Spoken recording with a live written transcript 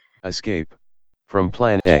Escape from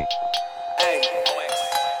Plan A.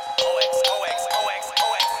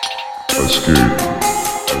 Escape, escape,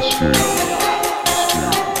 escape.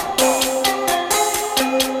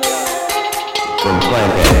 From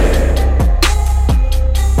Plan A.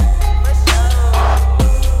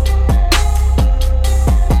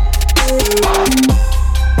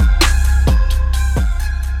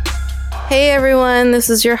 Hey everyone, this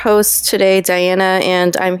is your host today, Diana,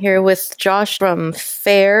 and I'm here with Josh from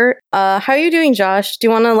FAIR. How are you doing, Josh? Do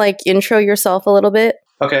you want to intro yourself a little bit?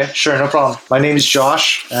 Okay, sure, no problem. My name is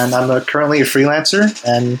Josh, and I'm currently a freelancer,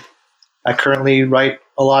 and I currently write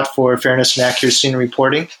a lot for Fairness and Accuracy in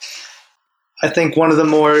Reporting. I think one of the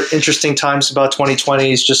more interesting times about 2020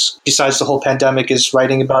 is just, besides the whole pandemic, is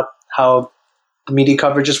writing about how the media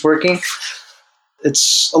coverage is working.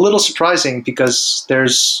 It's a little surprising because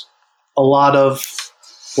there's a lot of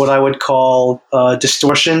what I would call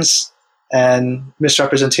distortions and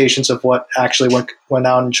misrepresentations of what actually went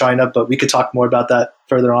on in China, but we could talk more about that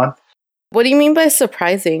further on. What do you mean by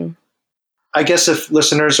surprising? I guess if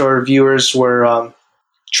listeners or viewers were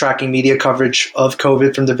tracking media coverage of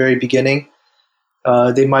COVID from the very beginning,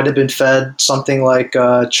 they might have been fed something like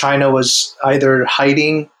China was either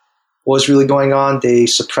hiding what was really going on, they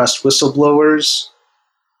suppressed whistleblowers,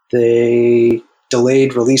 they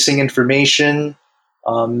delayed releasing information,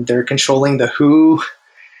 they're controlling the WHO,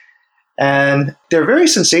 and they're very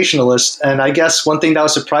sensationalist. And I guess one thing that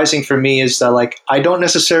was surprising for me is that I don't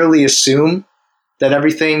necessarily assume that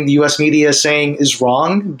everything the US media is saying is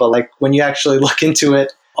wrong, but when you actually look into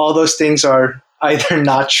it, all those things are either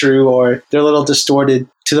not true or they're a little distorted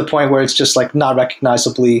to the point where it's just not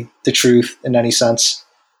recognizably the truth in any sense.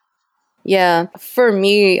 Yeah, for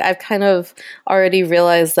me, I've kind of already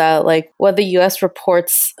realized that what the US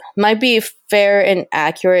reports might be fair and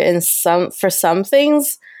accurate for some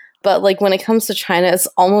things, but when it comes to China, it's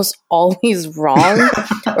almost always wrong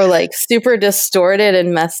or super distorted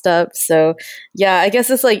and messed up. So yeah, I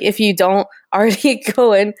guess it's if you don't already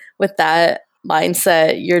go in with that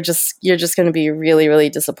mindset, you're just going to be really,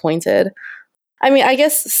 really disappointed. I mean, I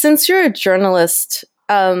guess since you're a journalist,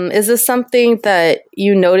 is this something that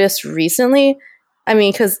you noticed recently? I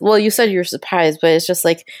mean, because, you said you were surprised, but it's just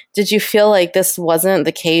did you feel like this wasn't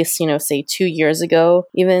the case, say 2 years ago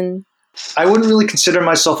even? I wouldn't really consider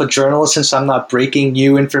myself a journalist since I'm not breaking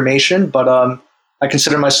new information, but I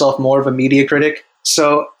consider myself more of a media critic.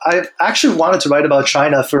 So I've actually wanted to write about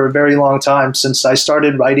China for a very long time, since I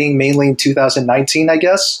started writing mainly in 2019, I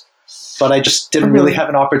guess. But I just didn't really have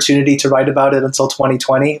an opportunity to write about it until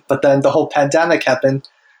 2020. But then the whole pandemic happened,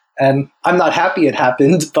 and I'm not happy it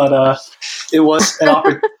happened, but it was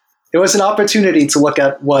it was an opportunity to look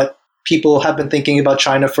at what people have been thinking about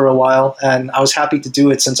China for a while, and I was happy to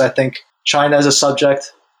do it since I think China is a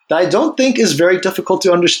subject that I don't think is very difficult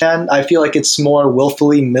to understand. I feel like it's more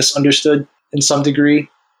willfully misunderstood in some degree.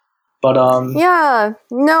 But yeah,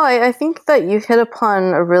 no, I think that you hit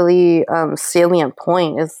upon a really salient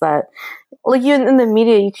point, is that you in the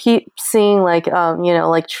media, you keep seeing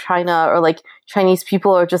China or Chinese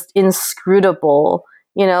people are just inscrutable,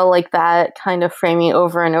 that kind of framing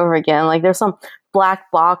over and over again. There's some black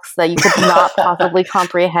box that you could not possibly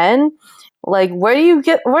comprehend. Where do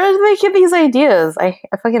they get these ideas? I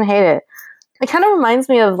fucking hate it. It kind of reminds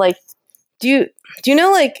me of do you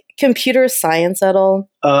know computer science at all?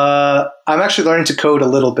 I'm actually learning to code a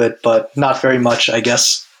little bit, but not very much, I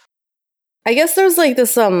guess. I guess there's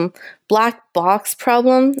this black box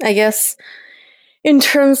problem, I guess, in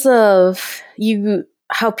terms of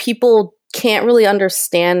how people can't really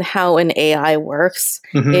understand how an AI works.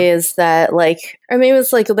 Is that or maybe it's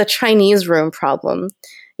the Chinese room problem.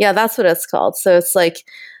 Yeah, that's what it's called. So it's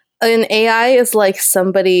an AI is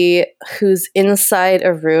somebody who's inside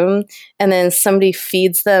a room, and then somebody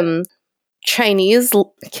feeds them Chinese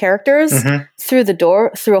characters through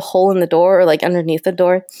a hole in the door, or underneath the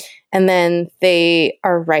door. And then they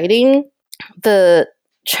are writing the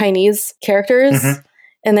Chinese characters.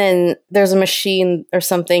 And then there's a machine or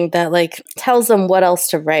something that tells them what else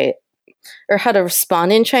to write or how to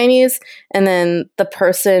respond in Chinese. And then the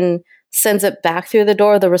person sends it back through the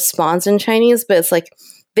door, the response in Chinese, but it's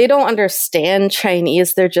they don't understand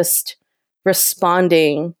Chinese. They're just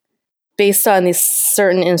responding based on these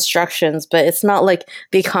certain instructions, but it's not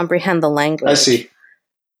they comprehend the language. I see.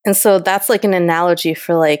 And so that's an analogy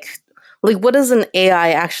for what does an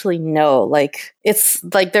AI actually know? It's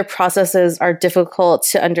their processes are difficult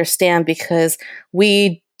to understand because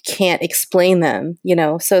we can't explain them,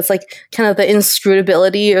 So it's kind of the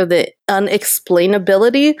inscrutability or the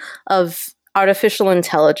unexplainability of artificial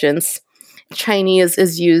intelligence Chinese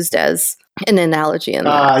is used as an analogy in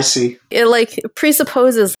that. I see. It like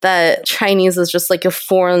presupposes that Chinese is just like a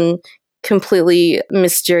foreign, completely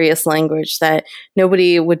mysterious language that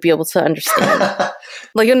nobody would be able to understand.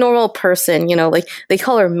 Like a normal person, you know, like they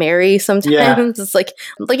call her Mary sometimes. Yeah. It's like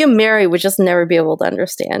a Mary would just never be able to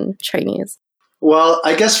understand Chinese. Well,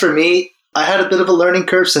 I guess for me, I had a bit of a learning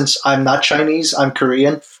curve since I'm not Chinese, I'm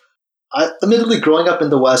Korean. Admittedly, growing up in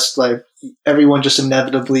the West, like everyone just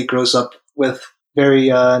inevitably grows up with very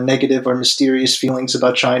negative or mysterious feelings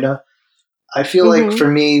about China. I feel like for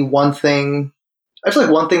me, one thing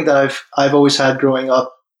that I've always had growing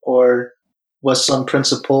up, or was some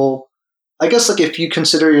principle. I guess like if you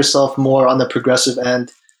consider yourself more on the progressive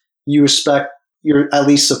end, you're at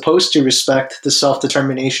least supposed to respect the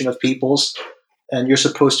self-determination of peoples, and you're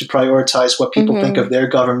supposed to prioritize what people think of their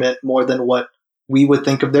government more than what we would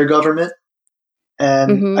think of their government.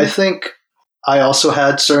 And I think I also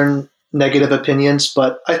had certain negative opinions,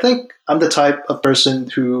 but I think I'm the type of person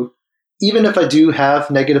who, even if I do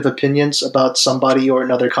have negative opinions about somebody or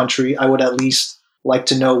another country, I would at least like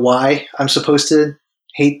to know why I'm supposed to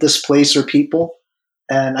hate this place or people.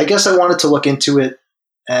 And I guess I wanted to look into it.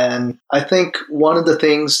 And I think one of the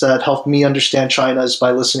things that helped me understand China is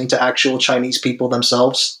by listening to actual Chinese people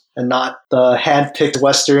themselves and not the hand-picked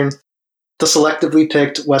the selectively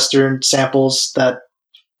picked Western samples that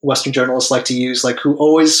Western journalists like to use, like who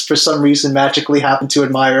always, for some reason, magically happen to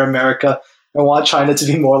admire America and want China to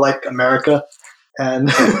be more like America.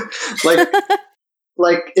 And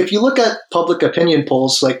like if you look at public opinion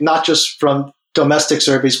polls, like not just from domestic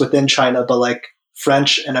surveys within China, but like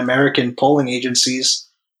French and American polling agencies,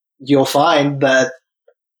 you'll find that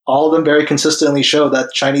all of them very consistently show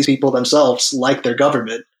that Chinese people themselves like their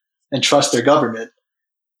government and trust their government.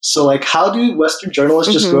 So like, how do Western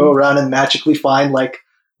journalists just go around and magically find like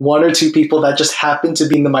one or two people that just happen to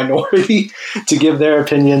be in the minority to give their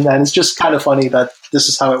opinion? And it's just kind of funny that this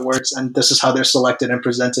is how it works and this is how they're selected and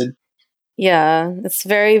presented. Yeah, it's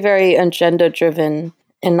very, very agenda driven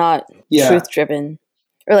and not truth driven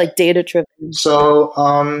or like data driven.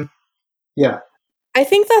 So, yeah. I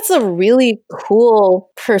think that's a really cool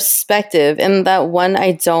perspective, and that one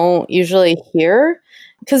I don't usually hear,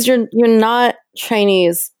 because you're not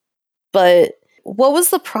Chinese, but what was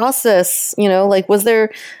the process? You know, like was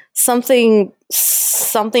there something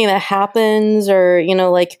that happens, or you know,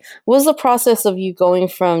 like what was the process of you going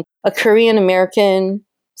from a Korean American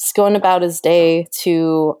just going about his day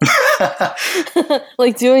to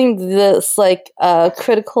like doing this like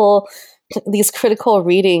critical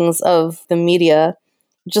readings of the media,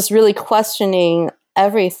 just really questioning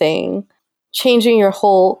everything, changing your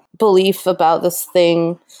whole belief about this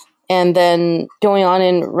thing, and then going on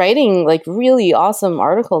and writing like really awesome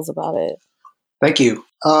articles about it. Thank you.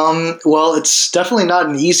 Well, it's definitely not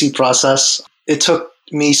an easy process. It took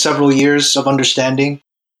me several years of understanding.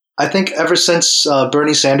 I think ever since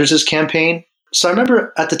Bernie Sanders' campaign. So I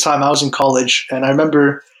remember at the time I was in college, and I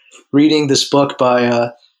remember reading this book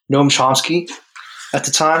by Noam Chomsky at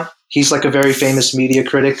the time. He's like a very famous media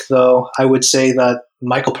critic, though I would say that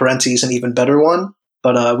Michael Parenti is an even better one.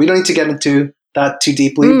 But we don't need to get into that too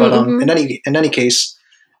deeply. But in any case,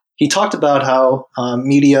 he talked about how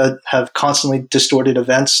media have constantly distorted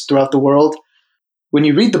events throughout the world. When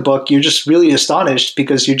you read the book, you're just really astonished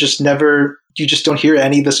because you just don't hear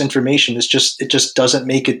any of this information. It just doesn't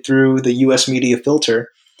make it through the US media filter.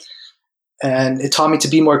 And it taught me to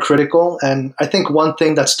be more critical. And I think one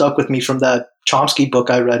thing that stuck with me from that Chomsky book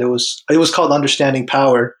I read, it was called Understanding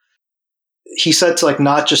Power. He said to like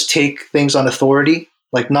not just take things on authority,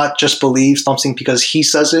 like not just believe something because he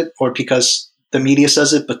says it or because the media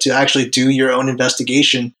says it, but to actually do your own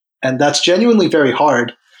investigation. And that's genuinely very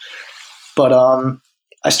hard. But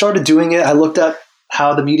I started doing it. I looked at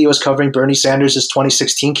how the media was covering Bernie Sanders'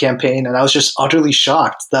 2016 campaign, and I was just utterly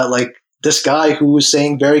shocked that like this guy who was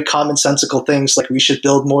saying very commonsensical things like we should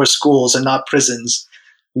build more schools and not prisons,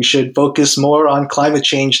 we should focus more on climate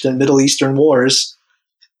change than Middle Eastern wars,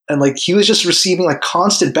 and like he was just receiving like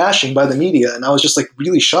constant bashing by the media, and I was just like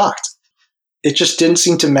really shocked. It just didn't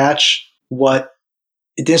seem to match it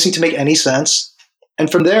didn't seem to make any sense. And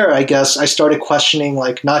from there, I guess I started questioning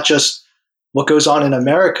like not just what goes on in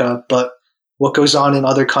America, but what goes on in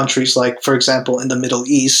other countries, like, for example, in the Middle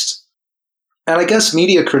East. And I guess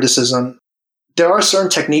media criticism, there are certain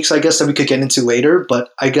techniques, I guess, that we could get into later,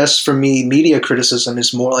 but I guess for me, media criticism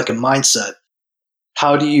is more like a mindset.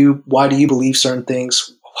 Why do you believe certain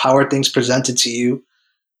things? How are things presented to you?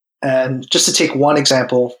 And just to take one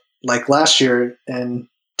example, like last year in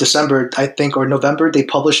December, I think, or November, they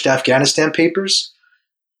published Afghanistan papers,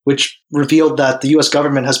 which revealed that the US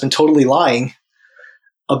government has been totally lying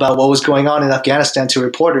about what was going on in Afghanistan to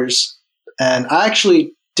reporters. And I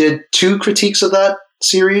actually did 2 critiques of that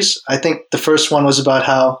series. I think the first one was about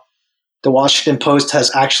how the Washington Post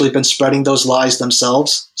has actually been spreading those lies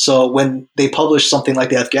themselves. So when they publish something like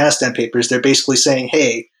the Afghanistan papers, they're basically saying,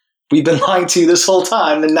 hey, we've been lying to you this whole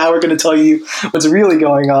time, and now we're going to tell you what's really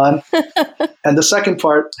going on. And the second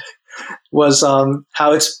part was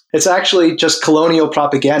how it's actually just colonial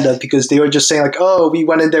propaganda, because they were just saying like, oh, we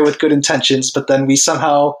went in there with good intentions, but then we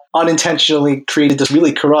somehow unintentionally created this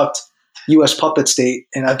really corrupt U.S. puppet state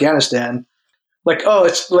in Afghanistan. Like, oh,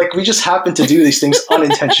 it's like we just happened to do these things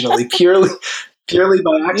unintentionally, purely by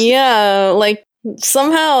accident. Yeah, like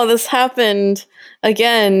somehow this happened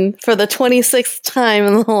again for the 26th time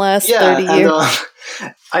in the last 30 years.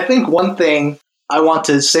 I think one thing I want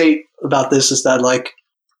to say about this is that like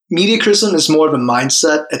media criticism is more of a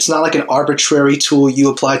mindset. It's not like an arbitrary tool you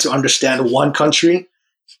apply to understand one country.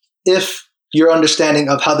 If your understanding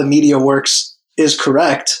of how the media works is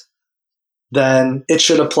correct, then it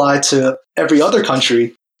should apply to every other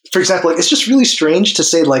country. For example, like, it's just really strange to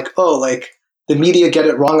say like, oh, like the media get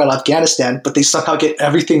it wrong on Afghanistan, but they somehow get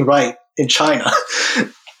everything right in China.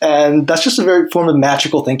 And that's just a very form of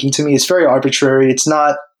magical thinking to me. It's very arbitrary. It's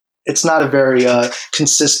not a very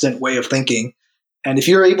consistent way of thinking. And if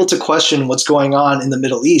you're able to question what's going on in the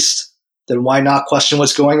Middle East, then why not question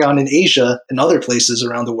what's going on in Asia and other places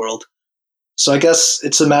around the world? So I guess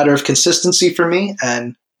it's a matter of consistency for me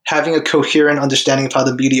and having a coherent understanding of how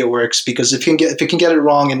the media works, because if it can get it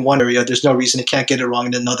wrong in one area, there's no reason it can't get it wrong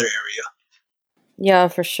in another area. Yeah,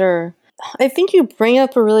 for sure. I think you bring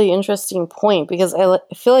up a really interesting point, because I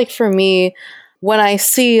feel like for me, when I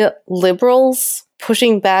see liberals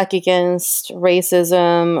pushing back against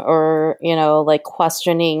racism or, like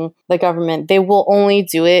questioning the government, they will only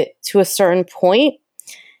do it to a certain point.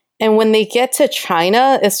 And when they get to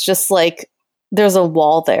China, it's just like there's a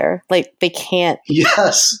wall there. Like they can't.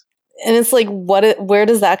 Yes. And it's like, where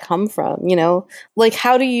does that come from? Like,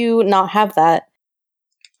 how do you not have that?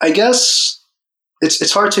 I guess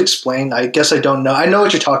it's hard to explain. I guess I don't know. I know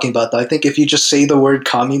what you're talking about, though. I think if you just say the word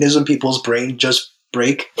communism, people's brain just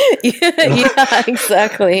break. Yeah,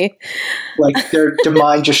 exactly. Like their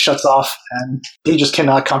mind just shuts off and they just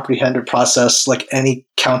cannot comprehend or process like any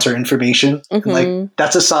counter information. Mm-hmm. Like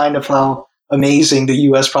that's a sign of how amazing the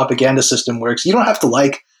US propaganda system works. You don't have to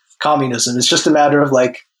like communism. It's just a matter of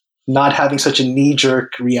like not having such a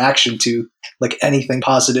knee-jerk reaction to like anything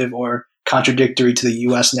positive or contradictory to the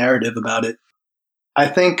US narrative about it. I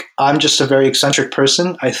think I'm just a very eccentric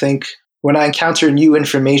person. I think when I encounter new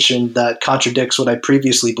information that contradicts what I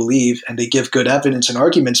previously believe and they give good evidence and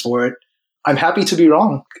arguments for it, I'm happy to be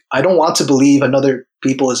wrong. I don't want to believe another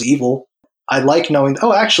people is evil. I like knowing,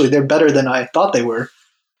 oh, actually, they're better than I thought they were.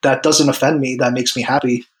 That doesn't offend me. That makes me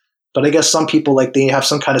happy. But I guess some people, like, they have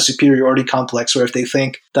some kind of superiority complex where if they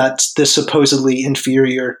think that this supposedly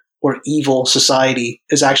inferior or evil society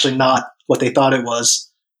is actually not what they thought it was,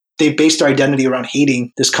 they based their identity around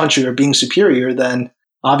hating this country or being superior, then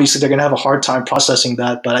obviously they're going to have a hard time processing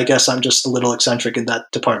that. But I guess I'm just a little eccentric in that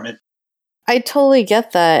department. I totally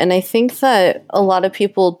get that. And I think that a lot of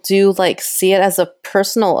people do like see it as a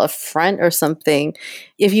personal affront or something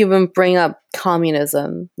if you even bring up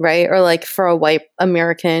communism, right? Or like for a white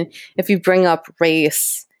American, if you bring up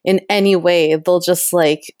race in any way, they'll just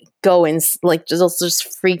like go and like they'll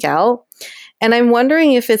just freak out. And I'm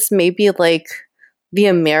wondering if it's maybe like the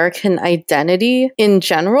American identity in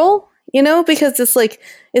general, because it's like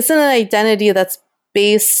it's an identity that's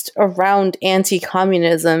based around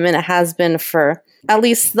anti-communism, and it has been for at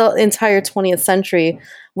least the entire 20th century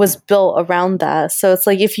was built around that. So it's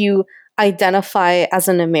like if you identify as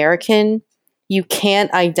an American, you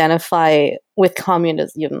can't identify with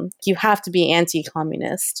communism. You have to be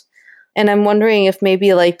anti-communist. And I'm wondering if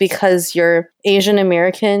maybe like because you're Asian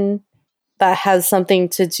American, that has something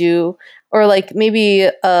to do, or like maybe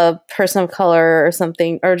a person of color or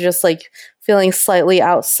something, or just like feeling slightly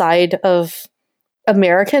outside of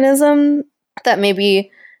Americanism, that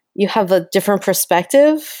maybe you have a different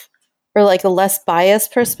perspective or like a less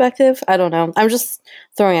biased perspective. I don't know. I'm just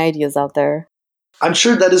throwing ideas out there. I'm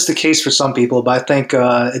sure that is the case for some people, but I think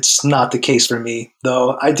it's not the case for me.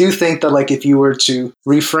 Though I do think that like if you were to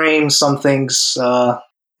reframe some things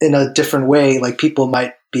in a different way, like people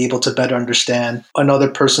might be able to better understand another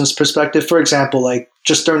person's perspective. For example, like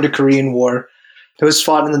just during the Korean War, it was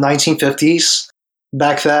fought in the 1950s.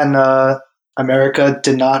 Back then, America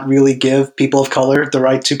did not really give people of color the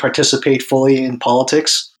right to participate fully in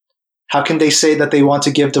politics. How can they say that they want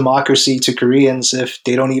to give democracy to Koreans if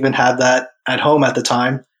they don't even have that at home at the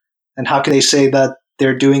time? And how can they say that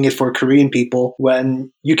they're doing it for Korean people,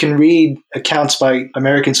 when you can read accounts by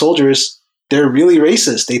American soldiers. They're really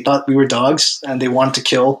racist. They thought we were dogs and they wanted to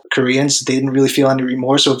kill Koreans. They didn't really feel any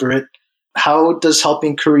remorse over it. How does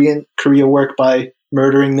helping Korea work by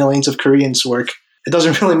murdering millions of Koreans work? It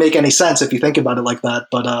doesn't really make any sense if you think about it like that.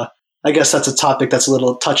 But I guess that's a topic that's a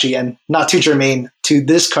little touchy and not too germane to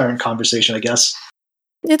this current conversation, I guess.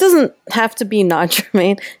 It doesn't have to be not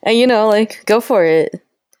germane. And, go for it.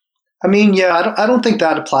 I mean, yeah, I don't think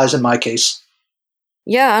that applies in my case.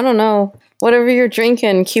 Yeah, I don't know. Whatever you're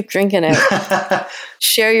drinking, keep drinking it.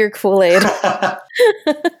 Share your Kool-Aid.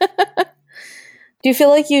 Do you feel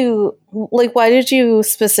like why did you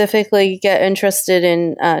specifically get interested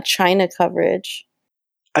in China coverage?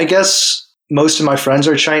 I guess most of my friends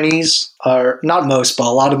are Chinese, or not most, but a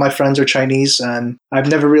lot of my friends are Chinese, and I've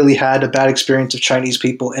never really had a bad experience of Chinese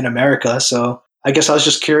people in America. So I guess I was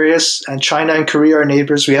just curious, and China and Korea are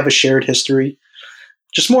neighbors. We have a shared history.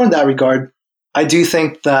 Just more in that regard. I do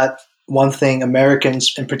think that one thing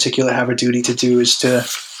Americans in particular have a duty to do is to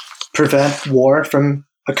prevent war from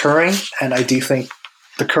occurring. And I do think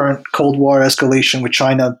the current Cold War escalation with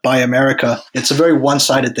China by America, it's a very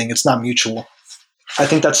one-sided thing. It's not mutual. I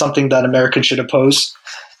think that's something that Americans should oppose.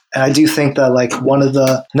 And I do think that one of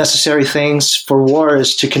the necessary things for war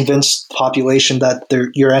is to convince the population that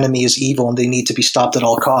your enemy is evil and they need to be stopped at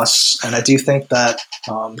all costs. And I do think that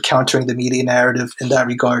countering the media narrative in that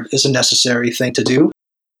regard is a necessary thing to do.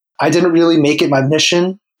 I didn't really make it my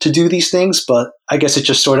mission to do these things, but I guess it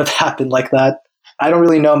just sort of happened like that. I don't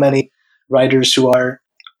really know many writers who are,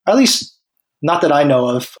 at least not that I know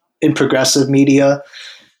of, in progressive media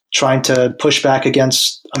trying to push back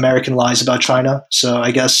against American lies about China. So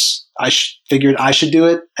I guess I figured I should do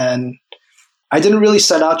it. And I didn't really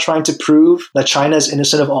set out trying to prove that China is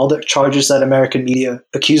innocent of all the charges that American media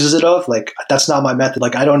accuses it of. That's not my method.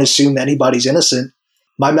 I don't assume anybody's innocent.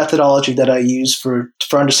 My methodology that I use for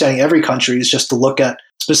understanding every country is just to look at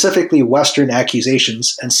specifically Western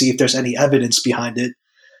accusations and see if there's any evidence behind it.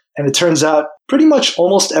 And it turns out pretty much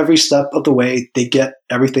almost every step of the way, they get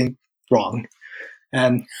everything wrong.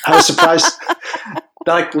 And I was surprised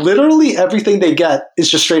that literally everything they get is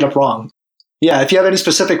just straight up wrong. Yeah, if you have any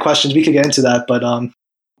specific questions, we could get into that. But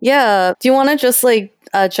yeah, do you want to just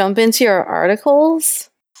jump into your articles?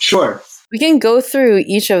 Sure. We can go through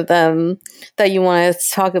each of them that you want to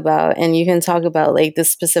talk about, and you can talk about the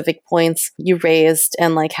specific points you raised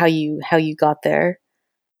and how you got there.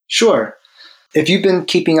 Sure. If you've been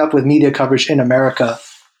keeping up with media coverage in America,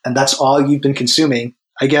 and that's all you've been consuming,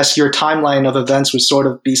 I guess your timeline of events would sort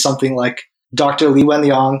of be something like Dr. Li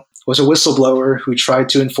Wenliang was a whistleblower who tried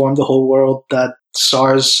to inform the whole world that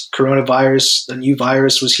SARS coronavirus, the new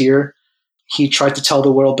virus, was here. He tried to tell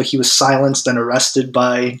the world, but he was silenced and arrested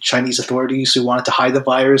by Chinese authorities who wanted to hide the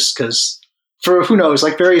virus because, for who knows,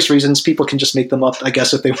 various reasons, people can just make them up, I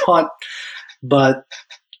guess, if they want. But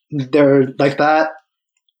they're like that.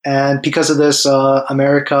 And because of this,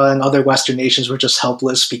 America and other Western nations were just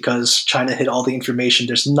helpless because China hid all the information.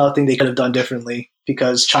 There's nothing they could have done differently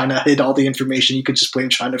because China hid all the information. You could just blame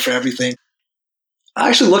China for everything. I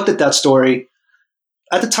actually looked at that story.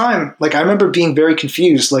 At the time, I remember being very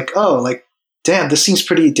confused. Damn, this seems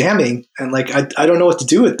pretty damning. And I don't know what to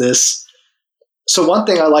do with this. So one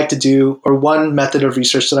thing I like to do, or one method of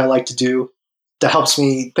research that I like to do that helps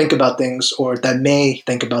me think about things, or that may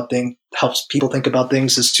think about things, helps people think about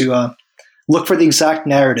things, is to look for the exact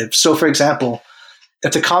narrative. So for example,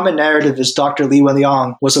 if the common narrative is Dr. Li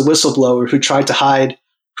Wenliang was a whistleblower who tried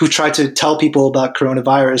to tell people about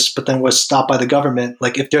coronavirus, but then was stopped by the government,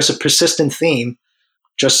 if there's a persistent theme,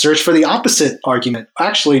 just search for the opposite argument.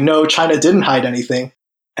 Actually, no, China didn't hide anything.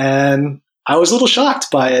 And I was a little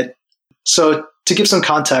shocked by it. So to give some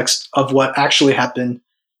context of what actually happened,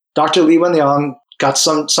 Dr. Li Wenliang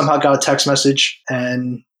somehow got a text message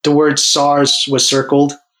and the word SARS was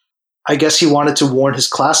circled. I guess he wanted to warn his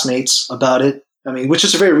classmates about it. Which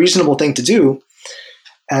is a very reasonable thing to do.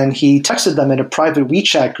 And he texted them in a private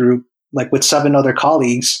WeChat group, with 7 other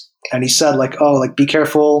colleagues. And he said, be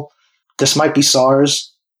careful. This might be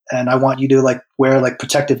SARS, and I want you to wear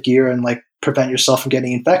protective gear and prevent yourself from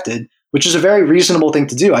getting infected, which is a very reasonable thing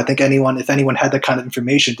to do. I think if anyone had that kind of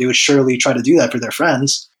information, they would surely try to do that for their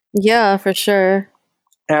friends. Yeah, for sure.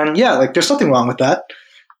 And yeah, there's nothing wrong with that.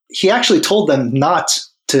 He actually told them not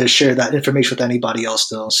to share that information with anybody else,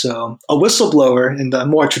 though. So a whistleblower, in the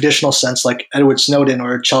more traditional sense, like Edward Snowden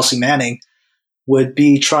or Chelsea Manning, would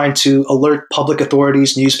be trying to alert public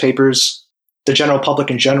authorities, newspapers, the general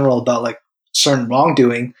public in general about certain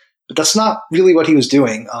wrongdoing, but that's not really what he was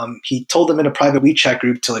doing. He told them in a private WeChat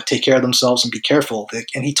group to take care of themselves and be careful.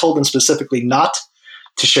 And he told them specifically not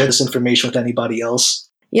to share this information with anybody else.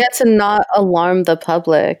 Yeah, to not alarm the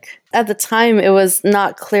public. At the time, it was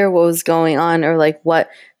not clear what was going on or like what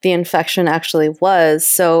the infection actually was.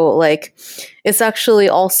 So like, it's actually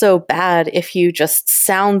also bad if you just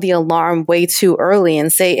sound the alarm way too early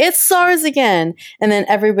and say, it's SARS again. And then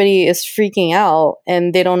everybody is freaking out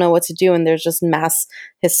and they don't know what to do and there's just mass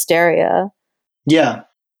hysteria. Yeah,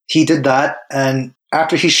 he did that. And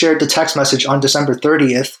after he shared the text message on December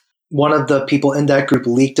 30th, one of the people in that group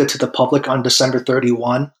leaked it to the public on December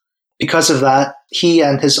 31. Because of that, he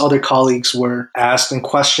and his other colleagues were asked and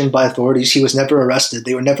questioned by authorities. He was never arrested.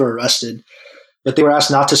 They were never arrested. But they were asked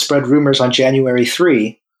not to spread rumors on January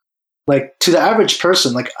 3. Like, to the average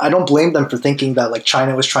person, like, I don't blame them for thinking that, like,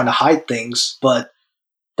 China was trying to hide things. But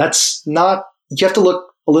that's not... You have to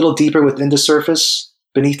look a little deeper beneath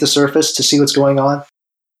the surface to see what's going on.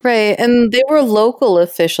 Right, and they were local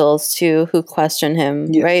officials too who questioned him,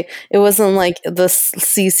 Yeah. right? It wasn't like the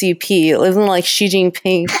CCP. It wasn't like Xi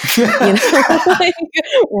Jinping, like,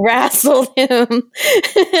 wrestled him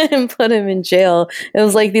and put him in jail. It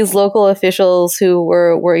was like these local officials who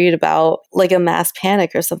were worried about like a mass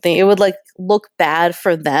panic or something. It would like look bad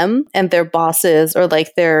for them and their bosses or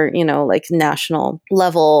like their, like national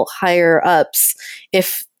level higher ups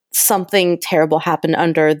if something terrible happened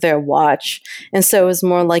under their watch. And so it was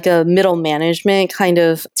more like a middle management kind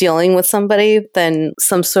of dealing with somebody than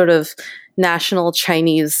some sort of national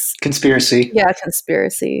Chinese Conspiracy. Yeah,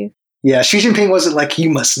 conspiracy. Yeah, Xi Jinping wasn't like, you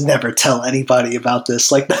must never tell anybody about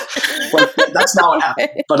this. Like that's not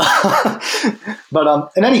what happened.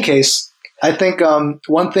 But in any case, I think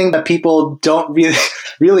one thing that people don't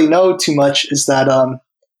really know too much is that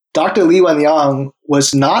Dr. Li Wenliang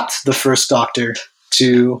was not the first doctor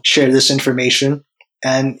to share this information,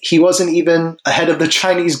 and he wasn't even ahead of the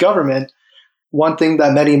Chinese government. One thing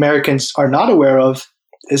that many Americans are not aware of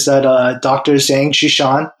is that Dr. Zhang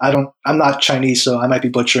Jishan, I'm not Chinese, so I might be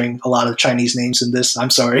butchering a lot of Chinese names in this. I'm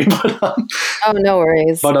sorry, but oh, no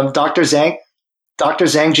worries. But Dr. Zhang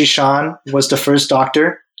Jishan was the first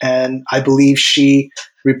doctor, and I believe she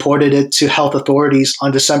reported it to health authorities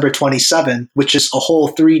on December 27, which is a whole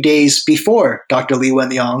 3 days before Dr. Li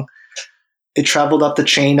Wenliang. It traveled up the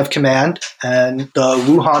chain of command, and the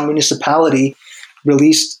Wuhan municipality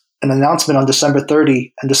released an announcement on December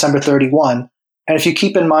 30 and December 31. And if you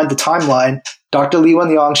keep in mind the timeline, Dr. Li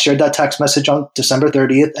Wenliang shared that text message on December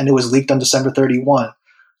 30th, and it was leaked on December 31.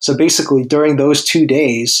 So basically, during those 2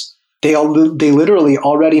 days, they literally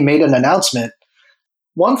already made an announcement.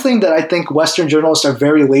 One thing that I think Western journalists are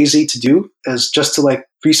very lazy to do is just to like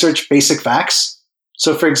research basic facts.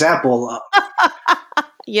 So, for example...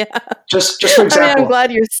 Yeah. Just for example. I'm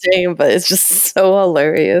glad you're staying, but it's just so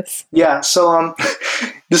hilarious. Yeah. So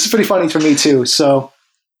this is pretty funny for me too. So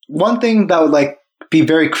one thing that would like be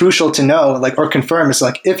very crucial to know, like, or confirm is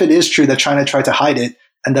like, if it is true that China tried to hide it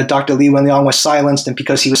and that Dr. Li Wenliang was silenced, and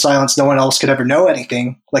because he was silenced, no one else could ever know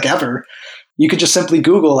anything, like ever. You could just simply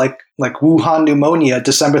Google like Wuhan pneumonia,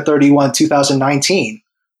 December 31, 2019.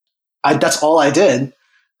 That's all I did.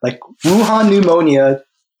 Like Wuhan pneumonia,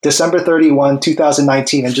 December 31,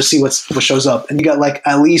 2019, and just see what shows up. And you got like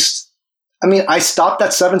at least, I stopped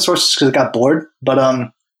at 7 sources because I got bored, but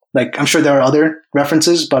like I'm sure there are other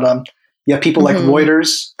references, but you have people like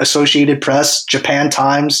Reuters, Associated Press, Japan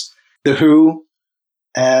Times, The Who,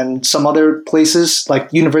 and some other places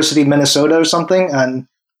like University of Minnesota or something, and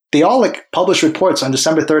they all like publish reports on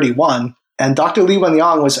December 31. And Dr. Li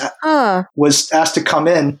Wenliang was asked to come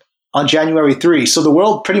in on January 3. So the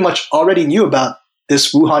world pretty much already knew about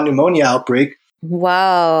this Wuhan pneumonia outbreak.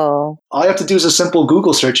 Wow. All you have to do is a simple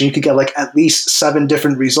Google search and you could get like at least 7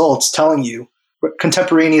 different results telling you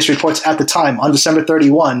contemporaneous reports at the time on December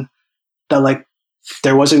 31 that like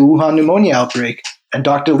there was a Wuhan pneumonia outbreak and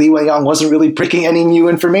Dr. Li Wenliang wasn't really breaking any new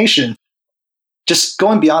information. Just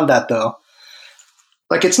going beyond that though,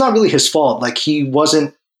 like it's not really his fault. Like he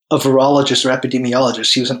wasn't a virologist or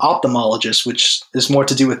epidemiologist. He was an ophthalmologist, which is more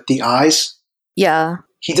to do with the eyes. Yeah.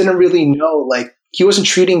 He didn't really know, like, he wasn't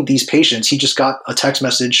treating these patients. He just got a text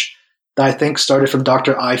message that I think started from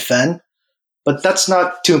Dr. I. Fen, but that's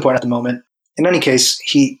not too important at the moment. In any case,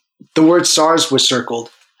 the word SARS was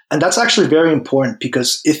circled, and that's actually very important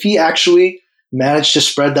because if he actually managed to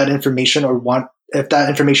spread that information if that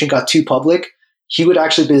information got too public, he would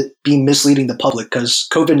actually be misleading the public because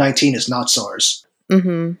COVID-19 is not SARS.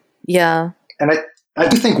 Mm-hmm. Yeah. And I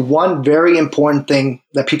do think one very important thing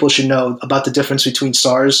that people should know about the difference between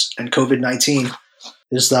SARS and COVID-19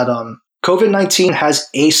 is that COVID-19 has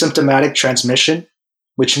asymptomatic transmission,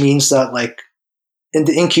 which means that like in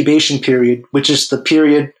the incubation period, which is the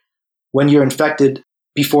period when you're infected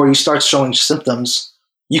before you start showing symptoms,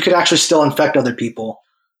 you could actually still infect other people.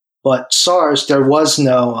 But SARS, there was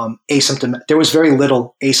no there was very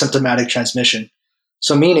little asymptomatic transmission.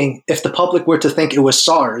 So meaning, if the public were to think it was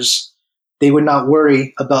SARS, they would not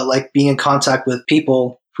worry about like being in contact with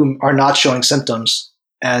people who are not showing symptoms,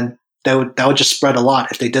 and that would just spread a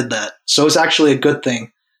lot if they did that. So it's actually a good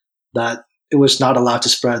thing that it was not allowed to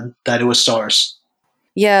spread, that it was SARS.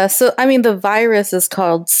 Yeah, so I mean, the virus is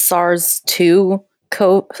called SARS-2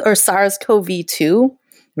 or SARS-CoV-2.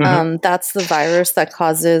 That's the virus that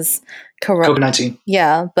causes COVID-19.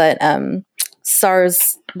 Yeah, but the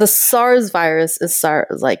SARS virus is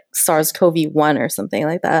SARS-CoV-1 or something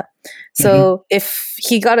like that. So if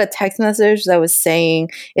he got a text message that was saying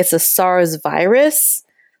it's a SARS virus,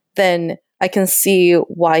 then I can see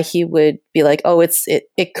why he would be like, oh,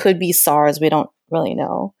 it could be SARS. We don't really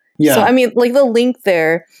know. Yeah. So I mean, like the link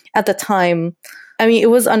there at the time, I mean,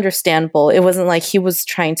 it was understandable. It wasn't like he was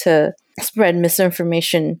trying to spread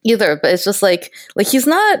misinformation either, but it's just like he's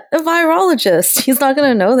not a virologist. He's not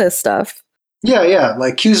going to know this stuff. Yeah.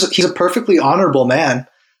 Like he's a perfectly honorable man.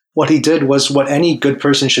 What he did was what any good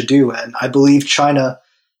person should do, and I believe the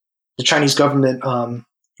Chinese government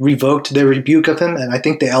revoked their rebuke of him, and I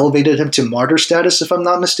think they elevated him to martyr status, if I'm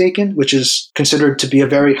not mistaken, which is considered to be a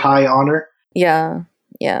very high honor. Yeah.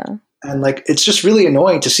 And like, it's just really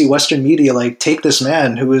annoying to see Western media like take this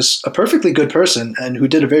man who is a perfectly good person and who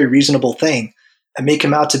did a very reasonable thing and make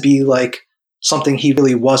him out to be like something he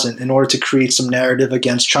really wasn't in order to create some narrative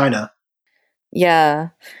against China. Yeah.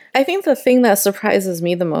 I think the thing that surprises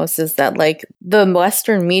me the most is that like the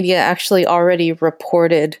Western media actually already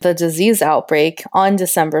reported the disease outbreak on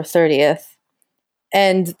December 30th.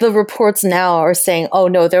 And the reports now are saying, oh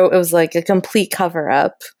no, it was like a complete cover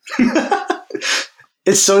up.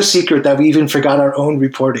 It's so secret that we even forgot our own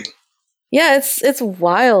reporting. Yeah, it's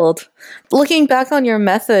wild. Looking back on your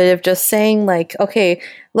method of just saying like, okay,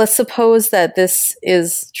 let's suppose that this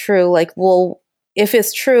is true. Like, well, if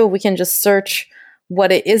it's true, we can just search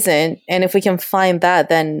what it isn't. And if we can find that,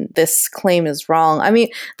 then this claim is wrong. I mean,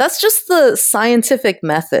 that's just the scientific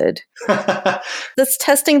method. That's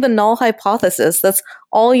testing the null hypothesis. That's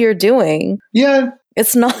all you're doing. Yeah.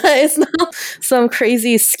 It's not some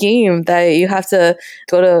crazy scheme that you have to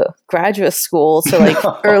go to graduate school to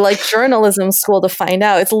like or like journalism school to find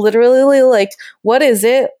out. It's literally like, what is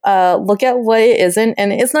it? Look at what it isn't,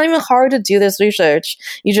 and it's not even hard to do this research.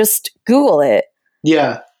 You just Google it.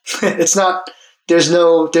 Yeah. It's not there's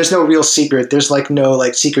no real secret. There's like no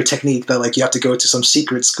like secret technique that like you have to go to some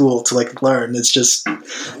secret school to like learn. It's just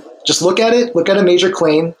look at it, look at a major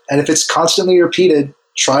claim, and if it's constantly repeated,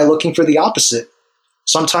 try looking for the opposite.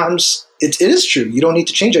 Sometimes it is true. You don't need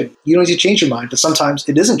to change it. You don't need to change your mind. But sometimes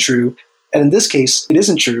it isn't true. And in this case, it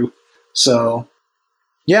isn't true. So,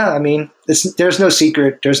 yeah, I mean, there's no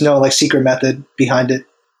secret. There's no like secret method behind it.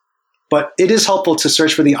 But it is helpful to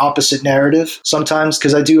search for the opposite narrative sometimes,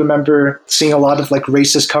 because I do remember seeing a lot of like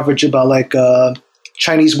racist coverage about like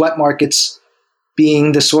Chinese wet markets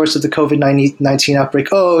being the source of the COVID-19 outbreak.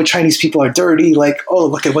 Oh, Chinese people are dirty. Like, oh,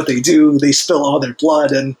 look at what they do. They spill all their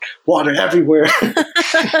blood and water everywhere.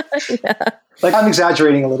 Yeah. Like, I'm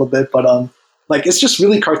exaggerating a little bit, but like, it's just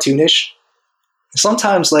really cartoonish.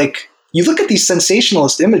 Sometimes, like, you look at these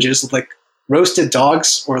sensationalist images of like roasted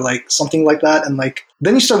dogs or like something like that, and like,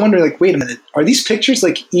 then you start wondering, like, wait a minute, are these pictures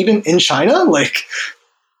like even in China? Like,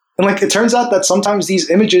 and like, it turns out that sometimes these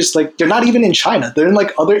images, like, they're not even in China. They're in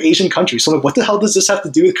like other Asian countries. So like, what the hell does this have to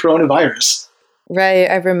do with coronavirus?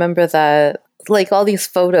 Right. I remember that. Like all these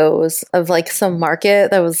photos of like some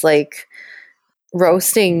market that was like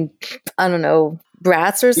roasting, I don't know,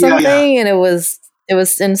 brats or something. Yeah. And it was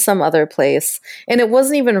in some other place. And it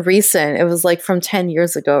wasn't even recent. It was like from 10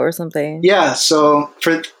 years ago or something. Yeah. So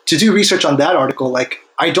to do research on that article, like,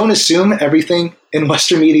 I don't assume everything in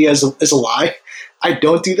Western media is a lie. I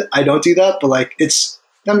don't do that, but like,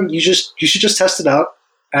 you should just test it out.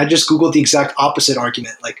 And I just Googled the exact opposite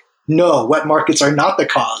argument. Like, no, wet markets are not the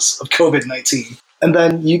cause of COVID-19. And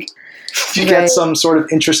then you get some sort of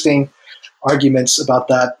interesting arguments about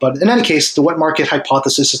that. But in any case, the wet market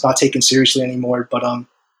hypothesis is not taken seriously anymore. But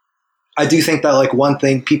I do think that like one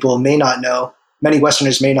thing people may not know, many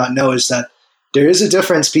Westerners may not know, is that there is a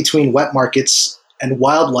difference between wet markets and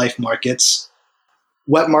wildlife markets.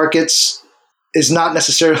 Wet markets is not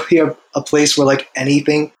necessarily a place where like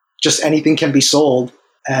anything can be sold.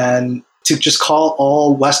 And to just call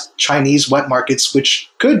all Chinese wet markets, which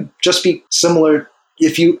could just be similar,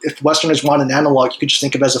 if Westerners want an analog, you could just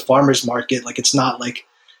think of it as a farmer's market. Like, it's not like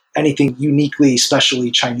anything uniquely,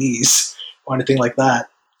 especially Chinese or anything like that.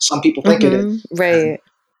 Some people think it is. Right.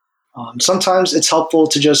 And, sometimes it's helpful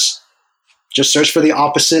to just search for the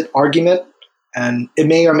opposite argument, and it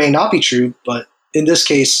may or may not be true, but in this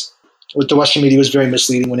case, with the Western media was very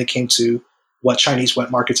misleading when it came to what Chinese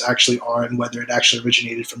wet markets actually are and whether it actually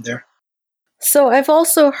originated from there. So I've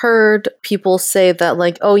also heard people say that,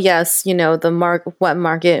 like, oh yes, the wet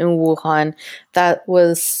market in Wuhan, that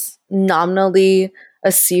was nominally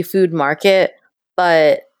a seafood market,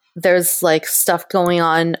 but there's like stuff going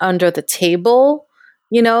on under the table,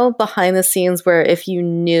 behind the scenes, where if you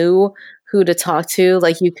knew who to talk to,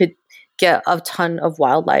 like you could get a ton of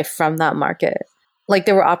wildlife from that market. Like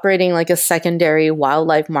they were operating like a secondary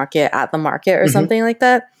wildlife market at the market or something like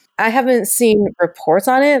that. I haven't seen reports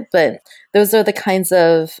on it, but those are the kinds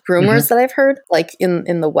of rumors that I've heard, like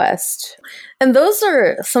in the West. And those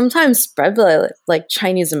are sometimes spread by like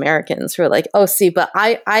Chinese Americans who are like, oh, see, but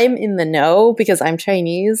I'm in the know because I'm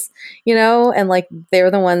Chinese, and like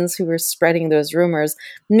they're the ones who were spreading those rumors.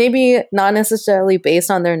 Maybe not necessarily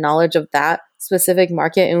based on their knowledge of that specific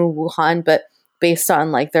market in Wuhan, but based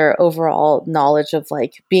on like their overall knowledge of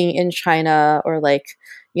like being in China or like,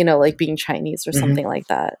 like being Chinese or something like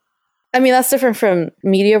that. I mean, that's different from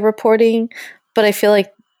media reporting, but I feel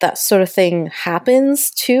like that sort of thing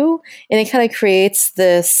happens too. And it kind of creates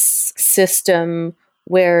this system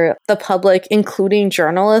where the public, including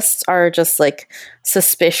journalists, are just like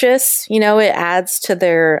suspicious. It adds to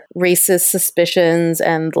their racist suspicions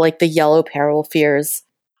and like the yellow peril fears.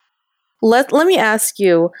 Let me ask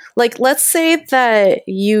you, like, let's say that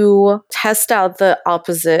you test out the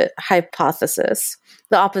opposite hypothesis,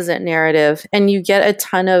 the opposite narrative, and you get a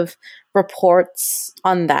ton of reports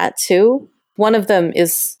on that too. One of them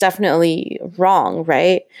is definitely wrong,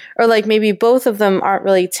 right? Or like maybe both of them aren't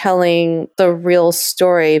really telling the real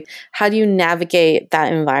story. How do you navigate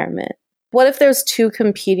that environment? What if there's two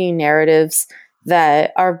competing narratives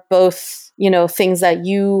that are both, things that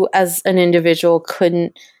you as an individual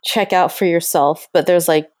couldn't check out for yourself, but there's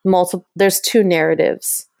like there's two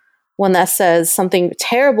narratives. One that says something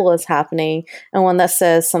terrible is happening and one that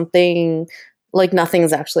says something like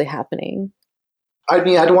nothing's actually happening. I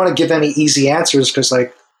mean, I don't want to give any easy answers because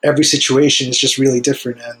like every situation is just really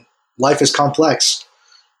different and life is complex.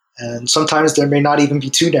 And sometimes there may not even be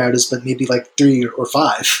two narratives, but maybe like 3 or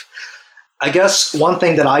 5. I guess one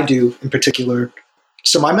thing that I do in particular,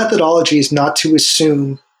 so my methodology is not to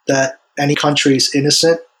assume that any country is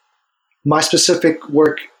innocent. My specific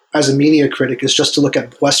work as a media critic is just to look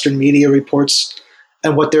at Western media reports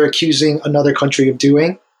and what they're accusing another country of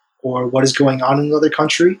doing or what is going on in another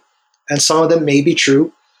country. And some of them may be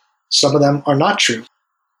true. Some of them are not true.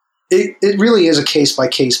 It really is a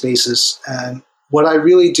case-by-case basis. And what I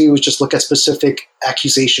really do is just look at specific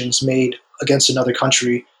accusations made against another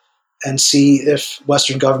country and see if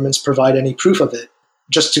Western governments provide any proof of it.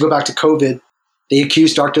 Just to go back to COVID, they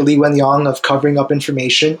accused Dr. Li Wenliang of covering up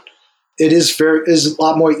information. It is a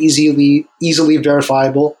lot more easily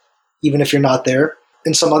verifiable, even if you're not there.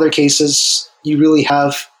 In some other cases, you really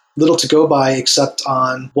have little to go by except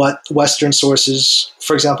on what Western sources,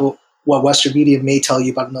 for example, what Western media may tell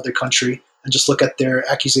you about another country, and just look at their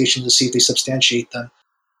accusations and see if they substantiate them.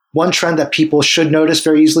 One trend that people should notice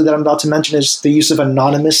very easily that I'm about to mention is the use of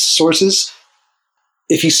anonymous sources.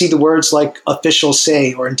 If you see the words like officials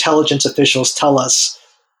say or intelligence officials tell us,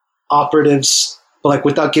 operatives, but like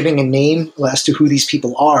without giving a name as to who these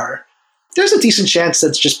people are, there's a decent chance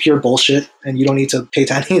that's just pure bullshit and you don't need to pay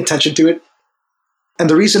any attention to it. And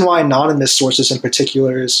the reason why anonymous sources in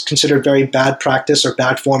particular is considered very bad practice or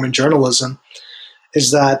bad form in journalism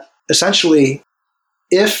is that essentially,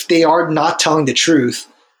 if they are not telling the truth,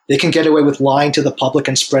 they can get away with lying to the public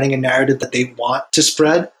and spreading a narrative that they want to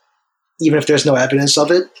spread, even if there's no evidence of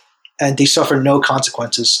it, and they suffer no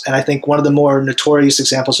consequences. And I think one of the more notorious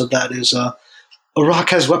examples of that is Iraq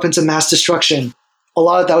has weapons of mass destruction. A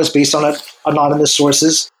lot of that was based on anonymous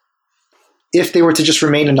sources. If they were to just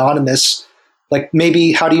remain anonymous, like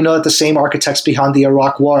maybe how do you know that the same architects behind the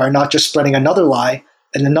Iraq war are not just spreading another lie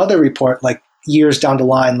and another report like years down the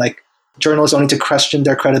line? Like journalists don't need to question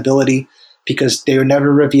their credibility because they were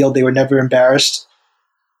never revealed, they were never embarrassed.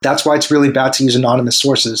 That's why it's really bad to use anonymous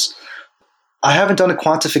sources. I haven't done a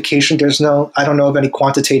quantification. I don't know of any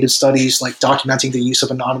quantitative studies like documenting the use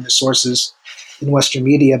of anonymous sources in Western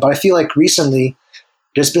media, but I feel like recently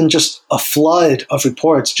there's been just a flood of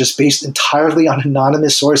reports just based entirely on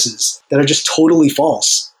anonymous sources that are just totally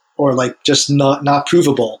false or like just not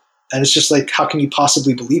provable. And it's just like, how can you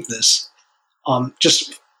possibly believe this?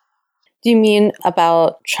 Do you mean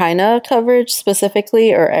about China coverage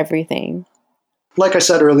specifically or everything? Like I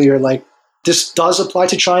said earlier, like this does apply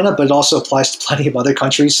to China, but it also applies to plenty of other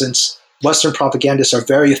countries since Western propagandists are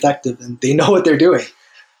very effective and they know what they're doing.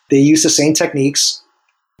 They use the same techniques.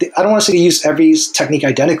 I don't want to say they use every technique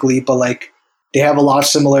identically, but like they have a lot of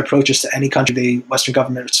similar approaches to any country Western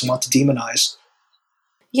governments want to demonize.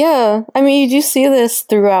 Yeah, I mean, you do see this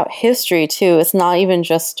throughout history too. It's not even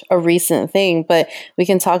just a recent thing, but we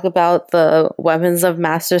can talk about the weapons of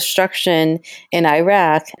mass destruction in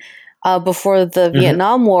Iraq. Before the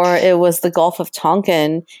Vietnam War, it was the Gulf of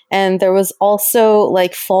Tonkin, and there was also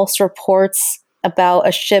like false reports about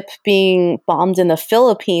a ship being bombed in the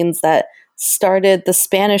Philippines that started the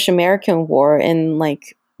Spanish-American War in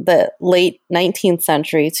like the late 19th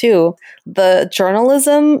century too. The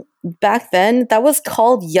journalism back then, that was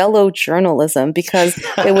called yellow journalism because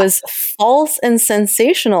it was false and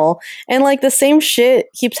sensational. And like the same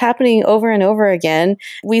shit keeps happening over and over again.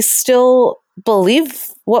 We still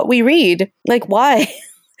believe what we read. Like, why?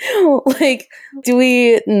 Like, do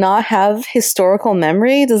we not have historical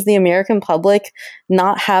memory? Does the American public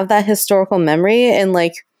not have that historical memory? And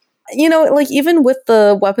like, you know, like even with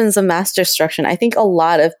the weapons of mass destruction, I think a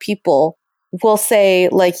lot of people will say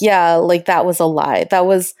like, yeah, like that was a lie. That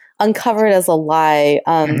was uncovered as a lie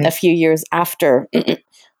a few years after.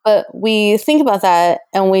 But we think about that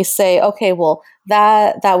and we say, okay, well,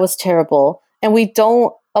 that was terrible. And we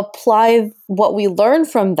don't apply what we learned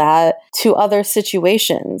from that to other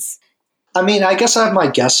situations. I mean, I guess I have my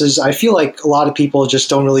guesses. I feel like a lot of people just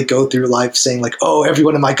don't really go through life saying like, oh,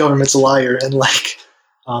 everyone in my government's a liar. And like,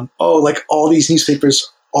 oh, like all these newspapers,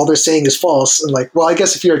 all they're saying is false. And like, well, I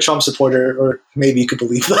guess if you're a Trump supporter, or maybe you could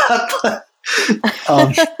believe that. But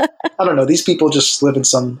I don't know. These people just live in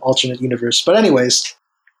some alternate universe. But anyways,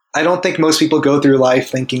 I don't think most people go through life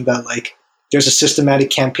thinking that like there's a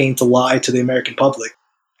systematic campaign to lie to the American public.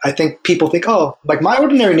 I think people think, oh, like my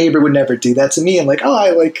ordinary neighbor would never do that to me. And like,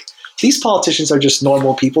 oh, these politicians are just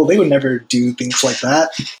normal people. They would never do things like that.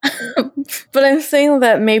 But I'm saying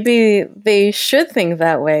that maybe they should think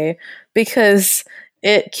that way because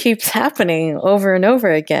it keeps happening over and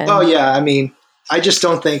over again. Oh, yeah. I mean, I just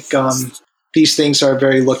don't think these things are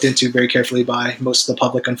very looked into very carefully by most of the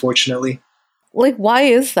public, unfortunately. Like, why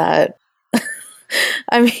is that?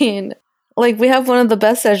 I mean, like, we have one of the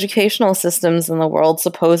best educational systems in the world,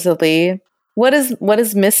 supposedly. What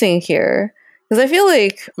is missing here? Because I feel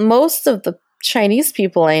like most of the Chinese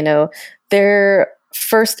people I know, their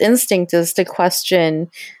first instinct is to question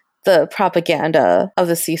the propaganda of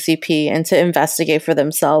the CCP and to investigate for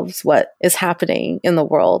themselves what is happening in the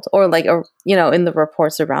world, or like, you know, in the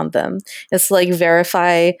reports around them. It's like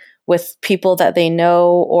verify with people that they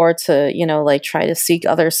know, or to, you know, like try to seek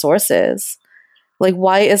other sources. Like,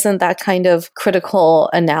 why isn't that kind of critical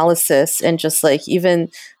analysis and just like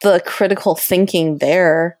even the critical thinking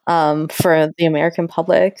there for the American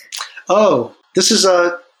public? Oh, this is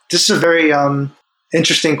a very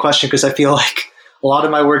interesting question, because I feel like a lot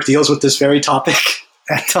of my work deals with this very topic.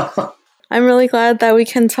 And, I'm really glad that we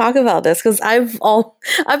can talk about this, because I've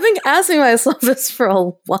been asking myself this for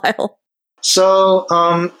a while. So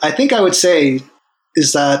I think I would say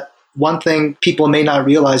is that one thing people may not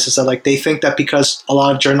realize is that like they think that because a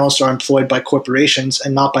lot of journalists are employed by corporations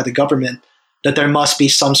and not by the government, that there must be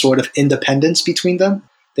some sort of independence between them.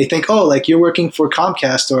 They think, oh, like you're working for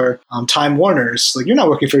Comcast or Time Warner's, like you're not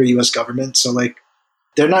working for the U.S. government. So like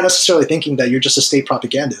they're not necessarily thinking that you're just a state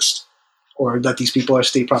propagandist, or that these people are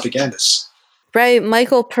state propagandists. Right.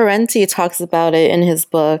 Michael Parenti talks about it in his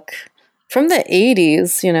book from the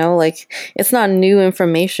 80s, you know, like it's not new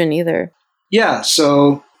information either. Yeah.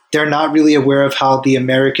 So they're not really aware of how the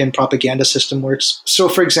American propaganda system works. So,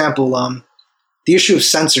 for example, the issue of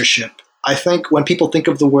censorship. I think when people think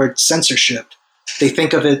of the word censorship, they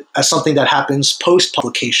think of it as something that happens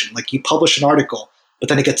post-publication. Like you publish an article, but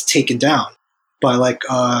then it gets taken down by like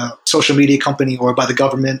a social media company or by the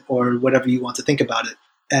government or whatever you want to think about it.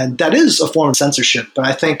 And that is a form of censorship. But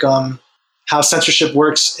I think how censorship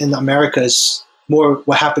works in America is more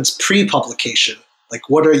what happens pre-publication. Like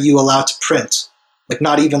what are you allowed to print? Like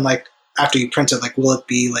not even like after you print it, like will it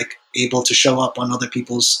be like able to show up on other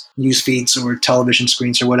people's news feeds or television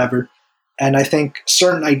screens or whatever? And I think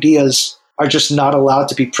certain ideas are just not allowed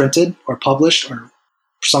to be printed or published, or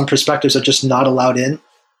some perspectives are just not allowed in.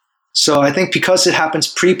 So I think because it happens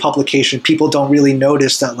pre-publication, people don't really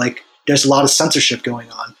notice that like there's a lot of censorship going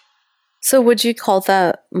on. So would you call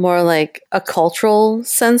that more like a cultural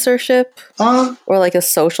censorship or like a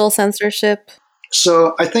social censorship?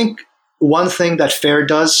 So I think one thing that FAIR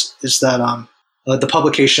does is that the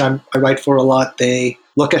publication I write for a lot, they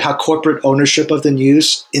look at how corporate ownership of the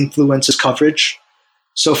news influences coverage.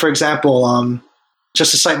 So, for example,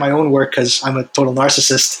 just to cite my own work, because I'm a total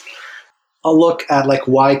narcissist, I'll look at like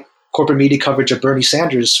why corporate media coverage of Bernie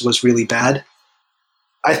Sanders was really bad.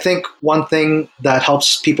 I think one thing that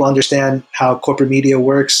helps people understand how corporate media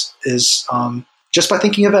works is just by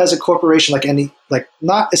thinking of it as a corporation, it's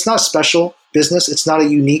not a special business. It's not a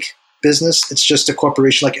unique business. It's just a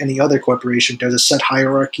corporation like any other corporation. There's a set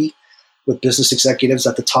hierarchy with business executives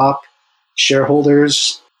at the top,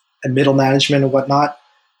 shareholders, and middle management and whatnot.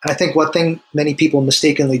 And I think one thing many people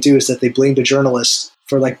mistakenly do is that they blame the journalists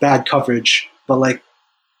for bad coverage, but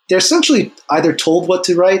they're essentially either told what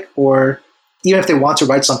to write, or even if they want to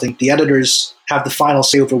write something, the editors have the final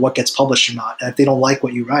say over what gets published or not. And if they don't like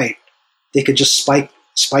what you write, they could just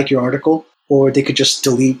spike your article, or they could just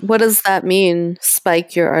delete. What does that mean,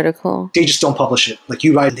 spike your article? They just don't publish it.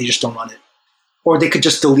 You write it, they just don't run it. Or they could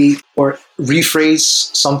just delete or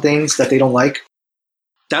rephrase some things that they don't like.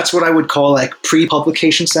 That's what I would call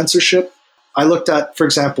pre-publication censorship. I looked at, for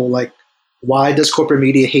example, why does corporate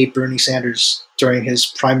media hate Bernie Sanders during his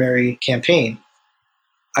primary campaign?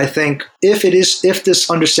 I think if this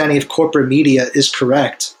understanding of corporate media is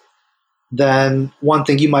correct, then one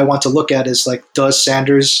thing you might want to look at is does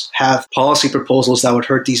Sanders have policy proposals that would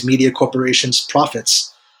hurt these media corporations'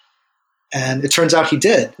 profits? And it turns out he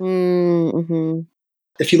did. Mm-hmm.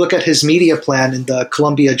 If you look at his media plan in the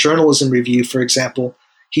Columbia Journalism Review, for example,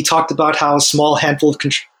 he talked about how a small handful of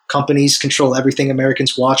companies control everything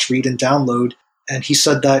Americans watch, read, and download. And he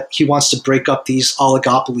said that he wants to break up these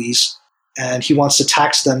oligopolies, and he wants to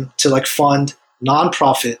tax them to fund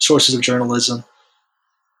nonprofit sources of journalism.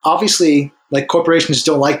 Obviously, corporations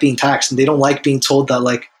don't like being taxed, and they don't like being told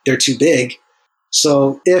that they're too big.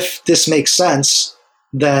 So if this makes sense,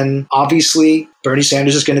 then obviously Bernie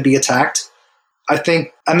Sanders is going to be attacked. I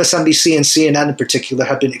think MSNBC and CNN in particular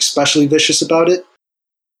have been especially vicious about it.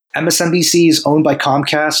 MSNBC is owned by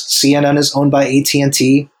Comcast. CNN is owned by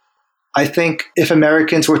AT&T. I think if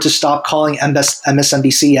Americans were to stop calling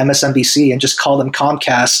MSNBC MSNBC and just call them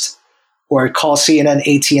Comcast, or call CNN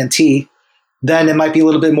AT&T, then it might be a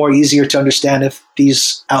little bit more easier to understand if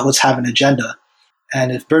these outlets have an agenda.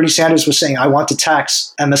 And if Bernie Sanders was saying, I want to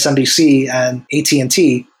tax MSNBC and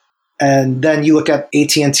AT&T, and then you look at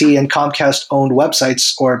AT&T and Comcast-owned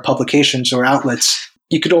websites or publications or outlets,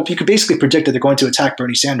 you could basically predict that they're going to attack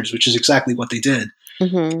Bernie Sanders, which is exactly what they did.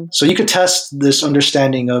 Mm-hmm. So you could test this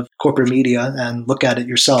understanding of corporate media and look at it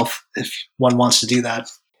yourself if one wants to do that.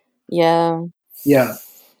 Yeah. Yeah.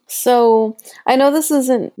 So I know this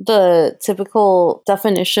isn't the typical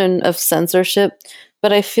definition of censorship,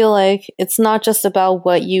 but I feel like it's not just about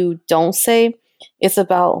what you don't say, it's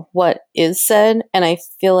about what is said. And I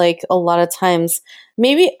feel like a lot of times,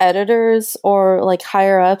 maybe editors or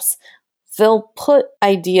higher ups, they'll put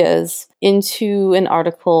ideas into an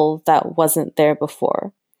article that wasn't there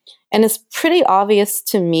before. And it's pretty obvious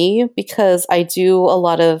to me because I do a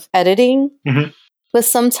lot of editing. Mm-hmm. But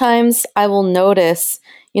sometimes I will notice,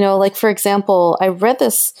 for example, I read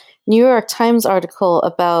this New York Times article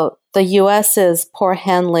about the US's poor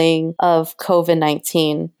handling of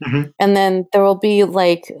COVID-19. Mm-hmm. And then there will be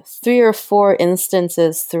 3 or 4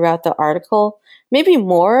 instances throughout the article, maybe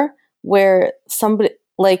more, where somebody,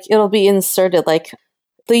 it'll be inserted,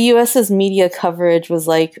 the US's media coverage was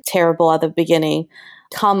terrible at the beginning,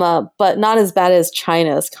 comma, but not as bad as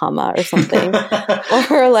China's, comma, or something.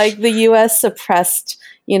 Or the US suppressed,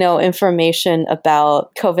 information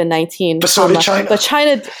about COVID-19. But so did China. But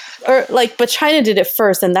China did it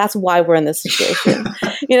first, and that's why we're in this situation.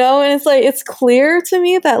 And it's clear to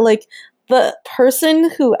me that the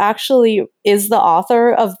person who actually is the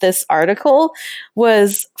author of this article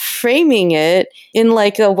was framing it in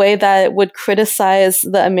a way that would criticize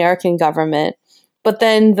the American government. But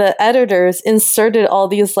then the editors inserted all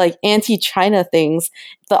these anti-China things.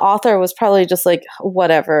 The author was probably just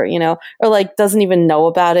whatever, or doesn't even know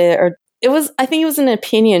about it. Or I think it was an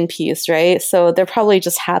opinion piece, right? So they're probably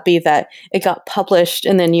just happy that it got published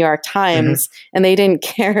in the New York Times, and they didn't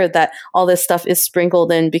care that all this stuff is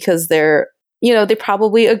sprinkled in because they're, they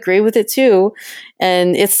probably agree with it too.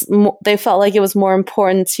 And they felt like it was more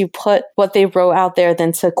important to put what they wrote out there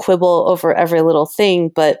than to quibble over every little thing.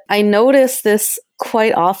 But I notice this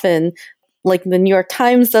quite often. The New York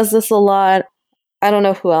Times does this a lot. I don't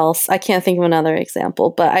know who else. I can't think of another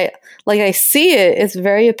example, but I see it. It's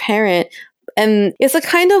very apparent. And it's a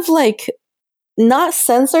kind of not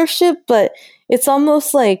censorship, but it's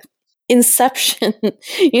almost inception,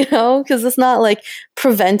 because it's not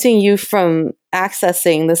preventing you from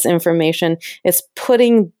accessing this information. It's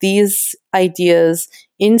putting these ideas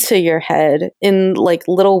into your head in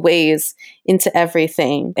little ways into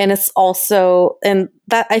everything. And it's also, and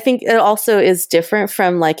that I think it also is different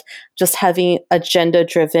from just having agenda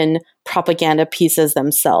driven propaganda pieces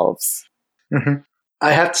themselves. Mm-hmm.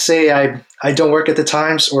 I have to say I don't work at the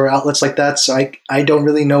Times or outlets like that, so I don't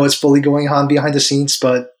really know what's fully going on behind the scenes,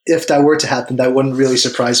 but if that were to happen, that wouldn't really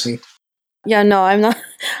surprise me. Yeah, no, I'm not.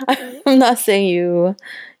 I'm not saying you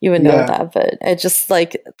would know Yeah. that, but it just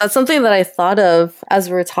like that's something that I thought of as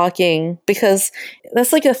we were talking because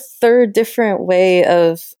that's like a third different way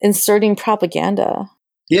of inserting propaganda.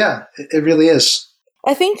 Yeah, it really is.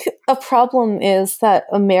 I think a problem is that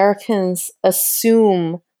Americans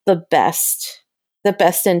assume the best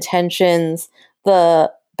intentions,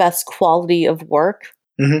 the best quality of work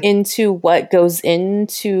Mhm. into what goes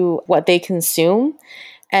into what they consume.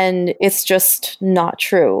 And it's just not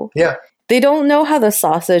true. Yeah. They don't know how the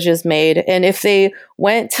sausage is made. And if they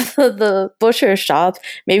went to the butcher shop,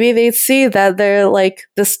 maybe they'd see that they're like,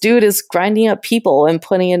 this dude is grinding up people and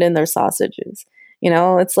putting it in their sausages. You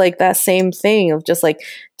know, it's like that same thing of just like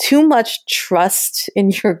too much trust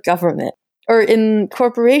in your government or in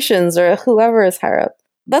corporations or whoever is higher up.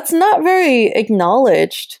 That's not very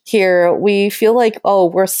acknowledged here. We feel like, oh,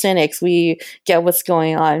 we're cynics. We get what's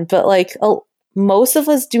going on. But like, most of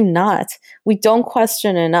us do not. We don't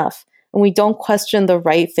question enough, and we don't question the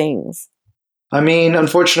right things. I mean,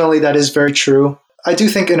 unfortunately, that is very true. I do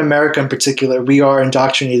think in America in particular, we are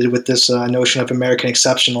indoctrinated with this notion of American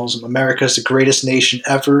exceptionalism. America is the greatest nation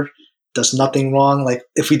ever, does nothing wrong. Like,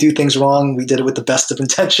 if we do things wrong, we did it with the best of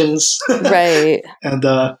intentions. Right. And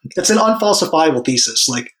it's an unfalsifiable thesis.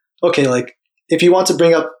 Like, okay, like, if you want to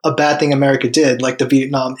bring up a bad thing America did, like the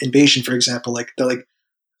Vietnam invasion, for example, like, they're like,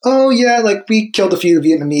 oh yeah, like we killed a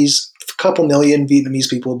couple million Vietnamese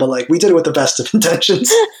people, but like we did it with the best of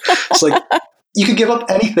intentions. It's like you could give up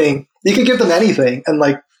anything, you could give them anything, and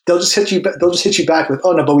like they'll just hit you back with,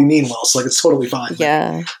 oh no, but we mean well, so like it's totally fine.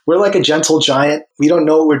 Yeah, like, we're like a gentle giant. We don't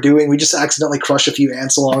know what we're doing. We just accidentally crush a few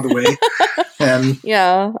ants along the way. And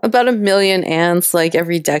yeah, about 1 million ants like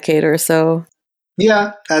every decade or so.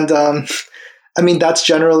 Yeah, and I mean, that's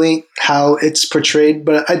generally how it's portrayed.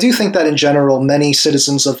 But I do think that in general, many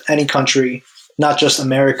citizens of any country, not just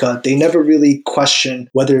America, they never really question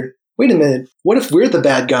whether, wait a minute, what if we're the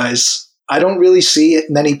bad guys? I don't really see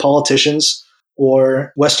many politicians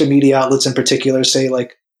or Western media outlets in particular say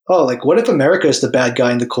like, oh, like what if America is the bad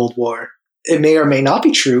guy in the Cold War? It may or may not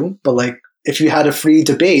be true, but like if you had a free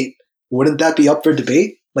debate, wouldn't that be up for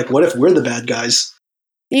debate? Like what if we're the bad guys?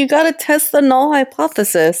 You got to test the null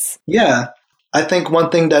hypothesis. Yeah. I think one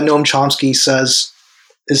thing that Noam Chomsky says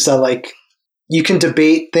is that, like, you can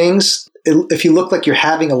debate things. If you look like you're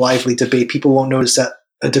having a lively debate, people won't notice that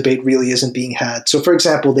a debate really isn't being had. So, for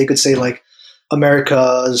example, they could say, like,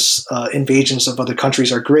 America's invasions of other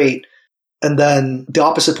countries are great. And then the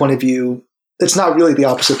opposite point of view, it's not really the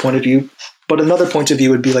opposite point of view, but another point of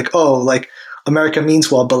view would be like, oh, like, America means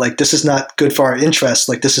well, but, like, this is not good for our interests.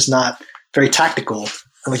 Like, this is not very tactical.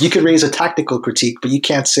 And, like, you could raise a tactical critique, but you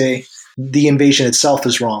can't say the invasion itself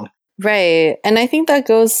is wrong. Right. And I think that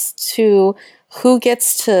goes to who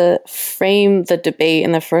gets to frame the debate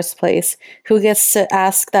in the first place, who gets to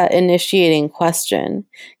ask that initiating question.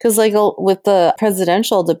 Because like with the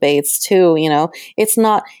presidential debates too, you know, it's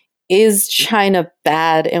not, is China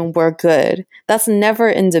bad and we're good? That's never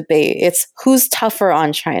in debate. It's who's tougher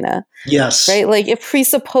on China. Yes. Right? Like it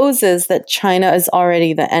presupposes that China is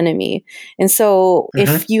already the enemy. And so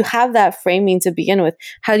if you have that framing to begin with,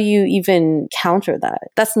 how do you even counter that?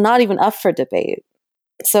 That's not even up for debate.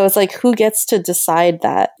 So it's like, who gets to decide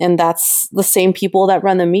that? And that's the same people that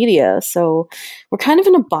run the media. So we're kind of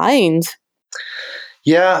in a bind.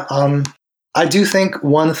 Yeah. I do think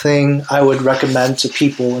one thing I would recommend to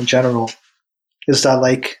people in general is that,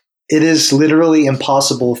 like, it is literally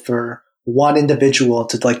impossible for one individual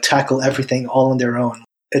to, like, tackle everything all on their own.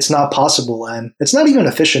 It's not possible, and it's not even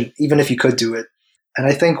efficient, even if you could do it. And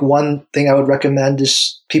I think one thing I would recommend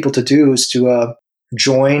is people to do is to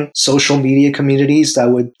join social media communities that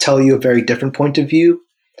would tell you a very different point of view.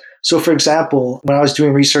 So, for example, when I was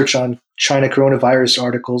doing research on China coronavirus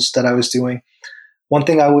articles that I was doing, one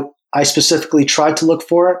thing I specifically tried to look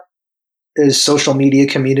for is social media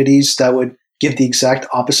communities that would give the exact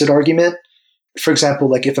opposite argument. For example,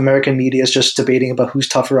 like if American media is just debating about who's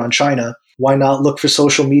tougher on China, why not look for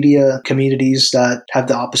social media communities that have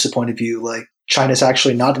the opposite point of view, like China's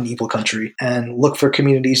actually not an evil country, and look for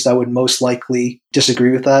communities that would most likely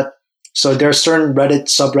disagree with that. So there are certain Reddit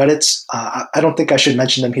subreddits. I don't think I should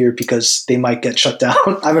mention them here because they might get shut down.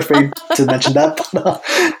 I'm afraid to mention that.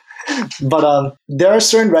 But there are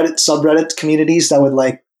certain Reddit subreddit communities that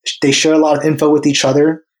would they share a lot of info with each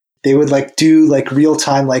other. They would do real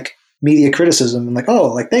time media criticism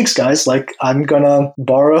and thanks guys. I'm gonna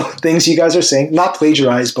borrow things you guys are saying, not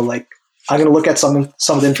plagiarize, but I'm gonna look at some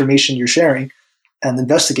of the information you're sharing and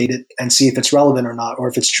investigate it and see if it's relevant or not, or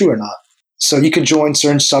if it's true or not. So you could join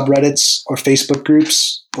certain subreddits or Facebook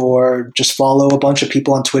groups, or just follow a bunch of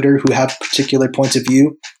people on Twitter who have particular points of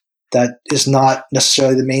view. that is not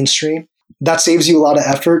necessarily the mainstream. That saves you a lot of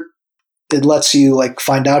effort. It lets you like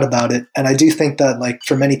find out about it. And I do think that like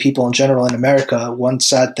for many people in general in America, one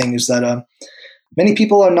sad thing is that many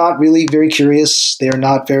people are not really very curious. They are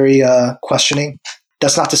not very questioning.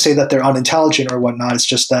 That's not to say that they're unintelligent or whatnot. It's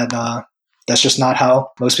just that that's just not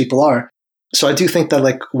how most people are. So I do think that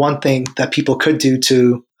like one thing that people could do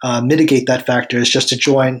to mitigate that factor is just to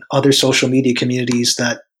join other social media communities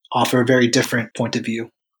that offer a very different point of view.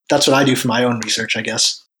 That's what I do for my own research, I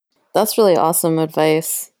guess. That's really awesome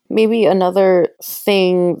advice. Maybe another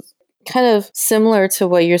thing kind of similar to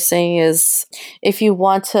what you're saying is if you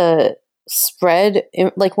want to spread,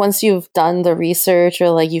 like once you've done the research or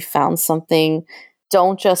like you found something,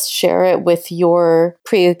 don't just share it with your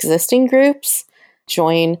pre-existing groups.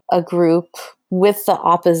 Join a group with the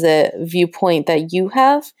opposite viewpoint that you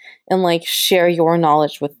have and like share your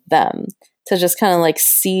knowledge with them to just kind of like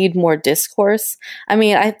seed more discourse. I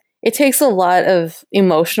mean, it takes a lot of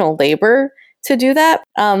emotional labor to do that.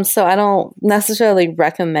 So I don't necessarily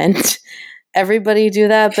recommend everybody do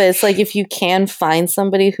that, but it's like if you can find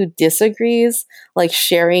somebody who disagrees, like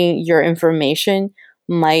sharing your information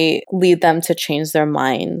might lead them to change their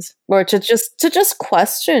minds or to just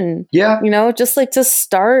question. Yeah. You know, just like to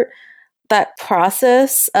start that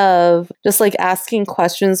process of just like asking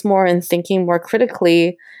questions more and thinking more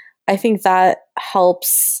critically. I think that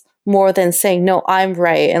helps more than saying, no, I'm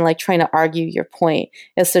right, and like trying to argue your point,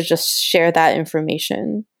 is to just share that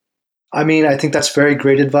information. I mean, I think that's very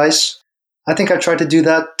great advice. I think I've tried to do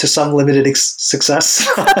that to some limited success.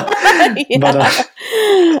 But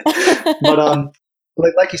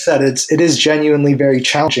like you said, it is genuinely very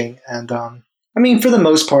challenging. And I mean, for the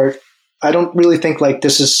most part, I don't really think like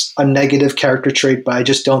this is a negative character trait, but I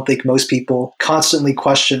just don't think most people constantly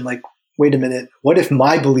question like, wait a minute, what if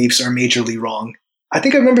my beliefs are majorly wrong? I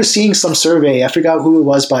think I remember seeing some survey, I forgot who it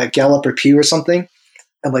was, by Gallup or Pew or something.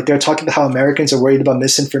 And like they're talking about how Americans are worried about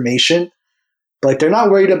misinformation. But like they're not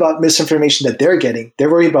worried about misinformation that they're getting. They're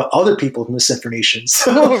worried about other people's misinformation.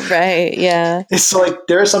 So right, yeah. It's like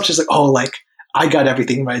their assumptions like, oh, like I got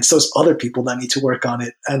everything right. It's those other people that need to work on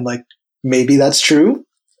it. And like maybe that's true,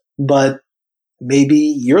 but maybe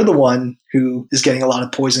you're the one who is getting a lot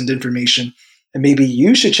of poisoned information. And maybe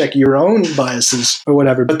you should check your own biases or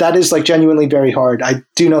whatever. But that is like genuinely very hard. I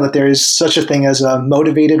do know that there is such a thing as a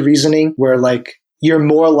motivated reasoning where like you're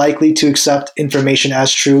more likely to accept information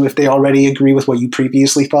as true if they already agree with what you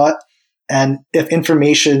previously thought. And if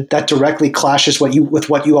information that directly clashes with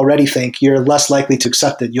what you already think, you're less likely to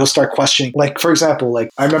accept it. You'll start questioning. Like, for example,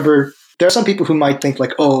 like I remember there are some people who might think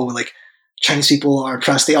like, oh, like Chinese people are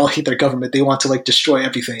oppressed. They all hate their government. They want to like destroy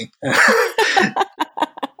everything.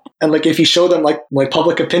 And like if you show them like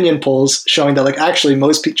public opinion polls showing that like actually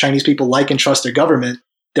most Chinese people like and trust their government,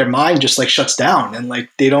 their mind just like shuts down and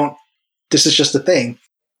like they don't. This is just a thing.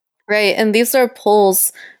 Right. And these are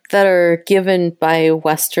polls that are given by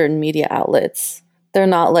Western media outlets. They're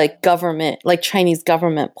not like government, like Chinese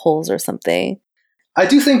government polls or something. I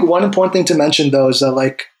do think one important thing to mention though is that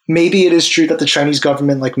like maybe it is true that the Chinese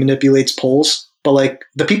government like manipulates polls. But like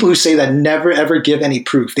the people who say that never ever give any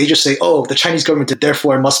proof. They just say, oh, the Chinese government did,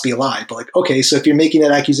 therefore it must be a lie. But like, okay, so if you're making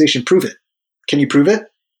that accusation, prove it. Can you prove it?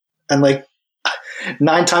 And like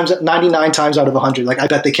 99 times out of 100, like I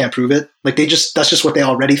bet they can't prove it. Like that's just what they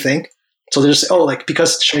already think. So they just say, oh, like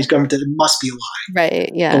because the Chinese government did, it must be a lie. Right,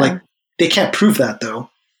 yeah. But like they can't prove that though.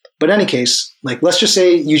 But in any case, like let's just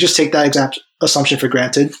say you just take that exact assumption for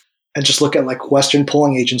granted and just look at like Western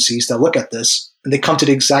polling agencies that look at this and they come to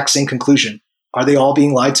the exact same conclusion. Are they all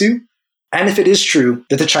being lied to? And if it is true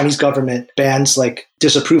that the Chinese government bans like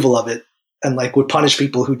disapproval of it and like would punish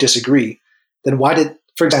people who disagree, then why did,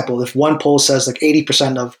 for example, if one poll says like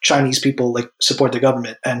 80% of Chinese people like support the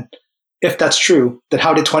government, and if that's true, then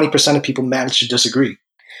how did 20% of people manage to disagree?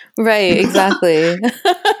 Right, exactly.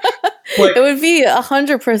 Like, it would be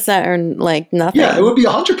 100% or like nothing. Yeah, it would be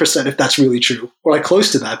 100% if that's really true, or like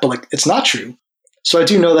close to that, but like it's not true. So I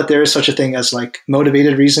do know that there is such a thing as like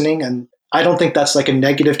motivated reasoning, and I don't think that's like a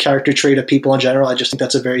negative character trait of people in general. I just think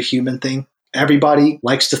that's a very human thing. Everybody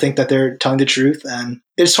likes to think that they're telling the truth, and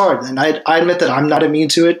it's hard. And I admit that I'm not immune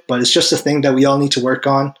to it, but it's just a thing that we all need to work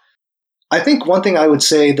on. I think one thing I would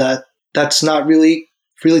say that's not really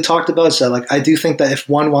talked about is that like I do think that if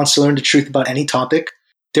one wants to learn the truth about any topic,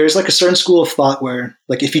 there's like a certain school of thought where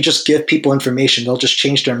like if you just give people information, they'll just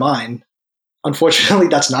change their mind. Unfortunately,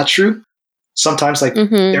 that's not true. Sometimes like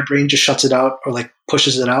their brain just shuts it out or like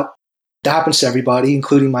pushes it out. That happens to everybody,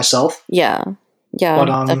 including myself. Yeah, but,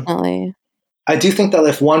 definitely. I do think that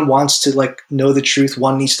if one wants to like know the truth,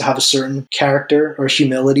 one needs to have a certain character or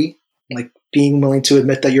humility, like being willing to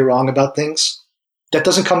admit that you're wrong about things. that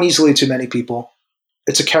doesn't come easily to many people.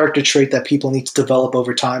 It's a character trait that people need to develop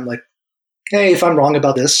over time. Like, hey, if I'm wrong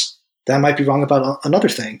about this, then I might be wrong about another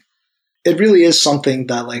thing. It really is something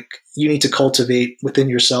that like you need to cultivate within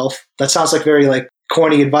yourself. That sounds like very like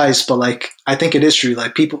corny advice, but like I think it is true.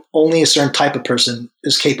 Like people, only a certain type of person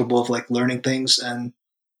is capable of like learning things, and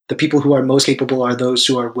the people who are most capable are those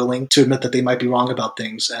who are willing to admit that they might be wrong about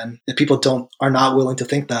things. And if people are not willing to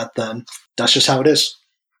think that, then that's just how it is.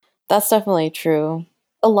 That's definitely true.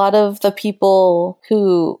 A lot of the people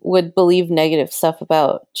who would believe negative stuff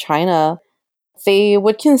about China, they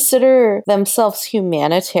would consider themselves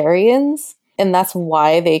humanitarians, and that's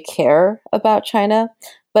why they care about China.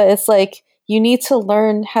 But it's like, you need to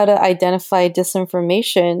learn how to identify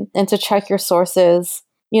disinformation and to check your sources,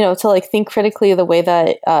 to like think critically the way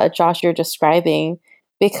that Josh, you're describing.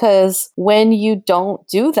 Because when you don't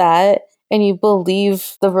do that and you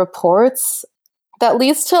believe the reports, that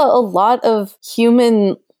leads to a lot of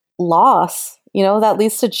human loss, that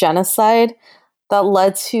leads to genocide, that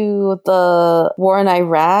led to the war in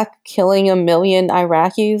Iraq, killing 1 million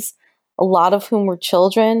Iraqis, a lot of whom were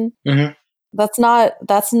children. Mm-hmm. That's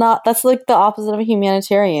like the opposite of a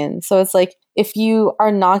humanitarian. So it's like, if you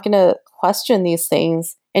are not going to question these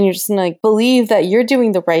things and you're just going to like believe that you're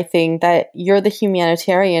doing the right thing, that you're the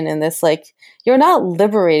humanitarian in this, like, you're not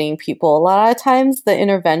liberating people. A lot of times the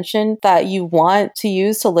intervention that you want to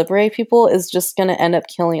use to liberate people is just going to end up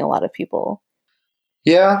killing a lot of people.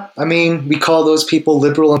 Yeah, I mean, we call those people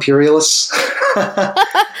liberal imperialists.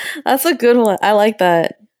 That's a good one. I like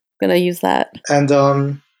that. I'm going to use that. And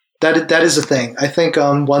that is a thing. I think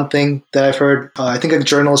one thing that I've heard, I think a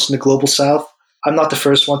journalist in the Global South, I'm not the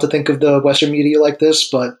first one to think of the Western media like this,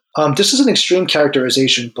 but this is an extreme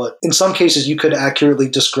characterization, but in some cases you could accurately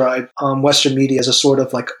describe Western media as a sort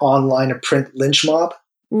of like online or print lynch mob.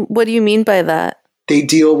 What do you mean by that? They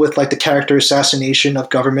deal with like the character assassination of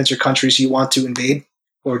governments or countries you want to invade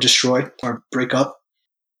or destroy or break up.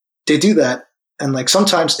 They do that, and like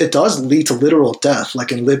sometimes it does lead to literal death.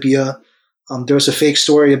 Like in Libya, there was a fake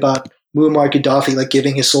story about Muammar Gaddafi like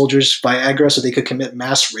giving his soldiers Viagra so they could commit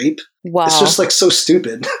mass rape. Wow. It's just like so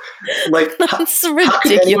stupid. Like That's how ridiculous.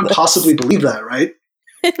 could anyone possibly believe that, right?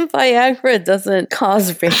 Viagra doesn't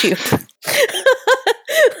cause rape.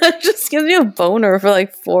 That just gives you a boner for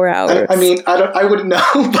like 4 hours. I mean, I wouldn't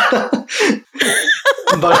know,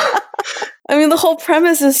 but I mean, the whole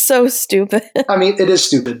premise is so stupid. I mean, it is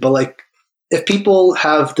stupid, but like, if people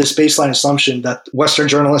have this baseline assumption that Western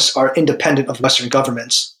journalists are independent of Western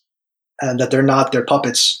governments and that they're not their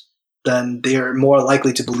puppets, then they're more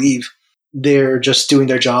likely to believe they're just doing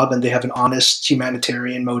their job and they have an honest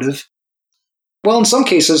humanitarian motive. Well, in some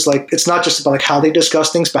cases, like, it's not just about like how they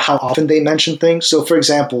discuss things, but how often they mention things. So, for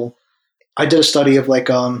example, I did a study of like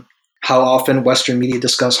how often Western media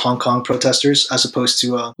discuss Hong Kong protesters as opposed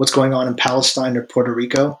to what's going on in Palestine or Puerto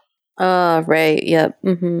Rico. Right, yep.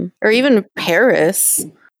 Mm-hmm. Or even Paris.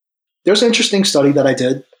 There's an interesting study that I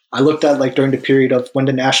did. I looked at like during the period of when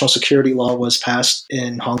the national security law was passed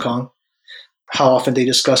in Hong Kong, how often they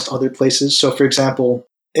discussed other places. So, for example,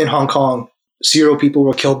 in Hong Kong, 0 people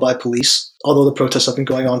were killed by police, although the protests have been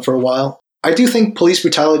going on for a while. I do think police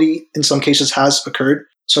brutality in some cases has occurred,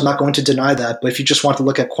 so I'm not going to deny that. But if you just want to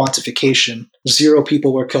look at quantification, 0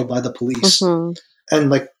 people were killed by the police. Mm-hmm. And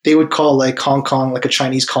like they would call like Hong Kong like a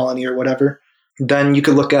Chinese colony or whatever. Then you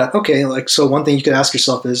could look at, okay, like, so one thing you could ask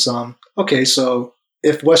yourself is, okay, so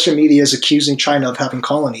if Western media is accusing China of having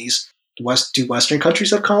colonies, do Western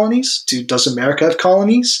countries have colonies? Does America have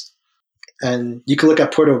colonies? And you could look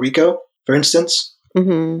at Puerto Rico, for instance.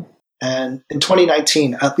 Mm-hmm. And in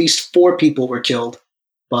 2019, at least 4 people were killed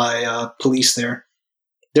by police there.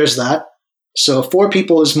 There's that. So 4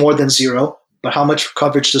 people is more than 0, but how much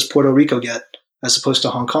coverage does Puerto Rico get as opposed to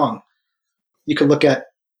Hong Kong? You could look at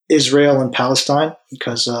Israel and Palestine,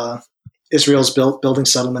 because Israel's building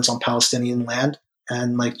settlements on Palestinian land.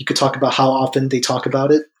 And like you could talk about how often they talk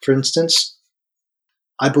about it, for instance.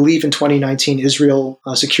 I believe in 2019, Israel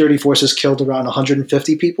security forces killed around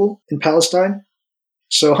 150 people in Palestine.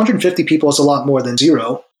 So 150 people is a lot more than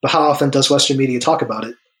 0, but how often does Western media talk about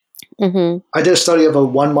it? Mm-hmm. I did a study of a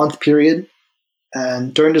 1-month period,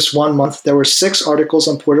 and during this 1 month, there were 6 articles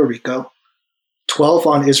on Puerto Rico, 12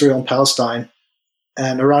 on Israel and Palestine,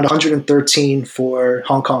 and around 113 for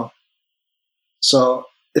Hong Kong. So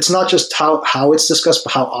it's not just how it's discussed,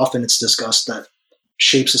 but how often it's discussed that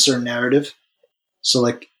shapes a certain narrative. So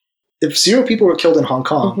like if 0 people were killed in Hong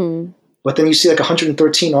Kong, mm-hmm. but then you see like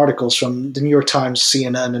 113 articles from the New York Times,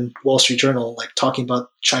 CNN, and Wall Street Journal like talking about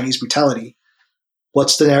Chinese brutality,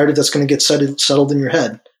 what's the narrative that's going to get settled in your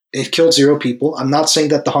head? They've killed 0 people. I'm not saying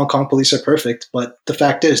that the Hong Kong police are perfect, but the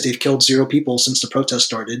fact is they've killed 0 people since the protest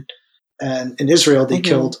started. And in Israel, they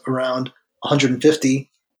killed around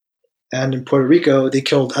 150. And in Puerto Rico, they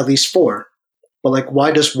killed at least 4. But like,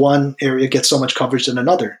 why does one area get so much coverage than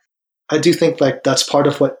another? I do think like that's part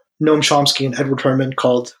of what Noam Chomsky and Edward Herman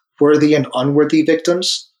called worthy and unworthy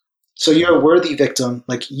victims. So you're a worthy victim.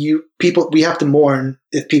 Like we have to mourn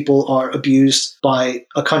if people are abused by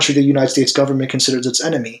a country the United States government considers its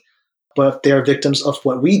enemy. But if they are victims of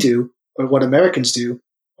what we do, or what Americans do,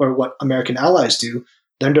 or what American allies do,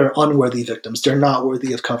 then they're unworthy victims. They're not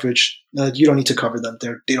worthy of coverage. You don't need to cover them.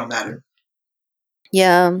 They don't matter.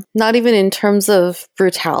 Yeah, not even in terms of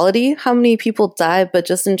brutality, how many people died, but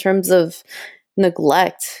just in terms of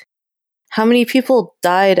neglect. How many people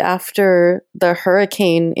died after the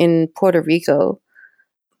hurricane in Puerto Rico?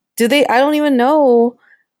 I don't even know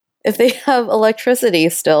if they have electricity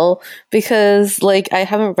still, because like I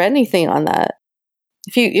haven't read anything on that.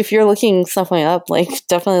 If you're looking something up, like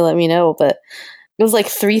definitely let me know. But it was like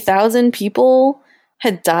 3,000 people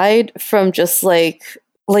had died from just like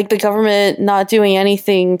the government not doing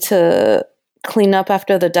anything to clean up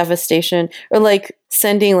after the devastation, or like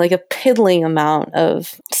sending like a piddling amount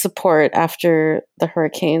of support after the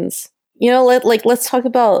hurricanes. Let's talk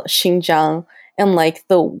about Xinjiang and like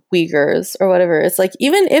the Uyghurs or whatever. It's like,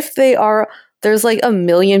 even if there's like 1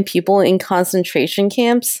 million people in concentration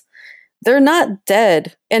camps, they're not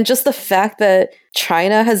dead. And just the fact that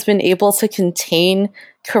China has been able to contain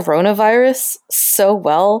coronavirus so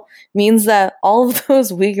well means that all of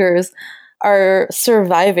those Uyghurs are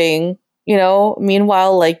surviving.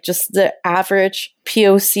 Meanwhile, like just the average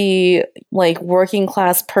POC, like working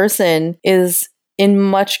class person is in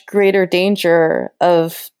much greater danger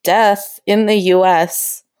of death in the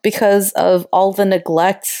US because of all the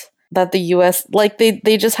neglect that the US, like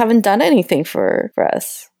they just haven't done anything for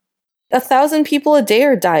us. 1,000 people a day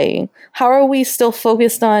are dying. How are we still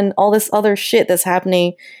focused on all this other shit that's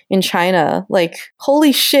happening in China? Like,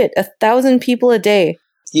 holy shit, 1,000 people a day.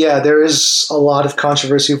 Yeah, there is a lot of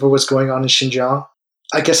controversy over what's going on in Xinjiang.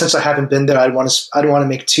 I guess since I haven't been there, I don't want to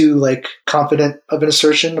make too like confident of an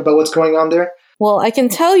assertion about what's going on there. Well, I can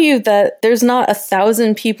tell you that there's not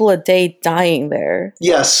 1,000 people a day dying there.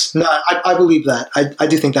 Yes, no, I believe that. I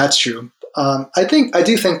do think that's true. I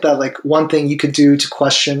do think that like one thing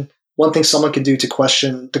someone can do to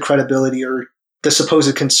question the credibility or the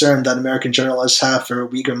supposed concern that American journalists have for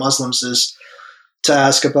Uyghur Muslims is to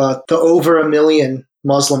ask about the over 1 million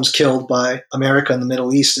Muslims killed by America in the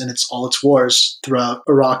Middle East and all its wars throughout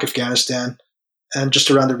Iraq, Afghanistan, and just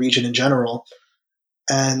around the region in general.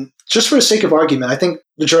 And just for the sake of argument, I think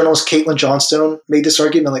the journalist Caitlin Johnstone made this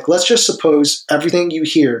argument, like, let's just suppose everything you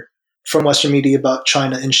hear from Western media about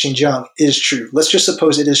China and Xinjiang is true. Let's just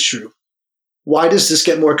suppose it is true. Why does this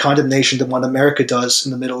get more condemnation than what America does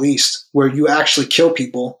in the Middle East, where you actually kill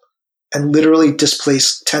people and literally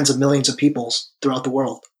displace tens of millions of people throughout the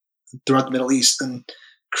world, throughout the Middle East, and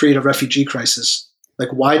create a refugee crisis? Like,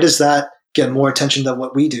 why does that get more attention than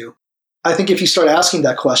what we do? I think if you start asking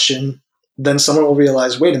that question, then someone will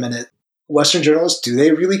realize, wait a minute, Western journalists, do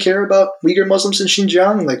they really care about Uyghur Muslims in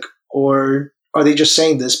Xinjiang? Like, or are they just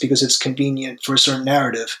saying this because it's convenient for a certain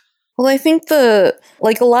narrative? Well, I think a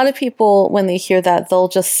lot of people, when they hear that, they'll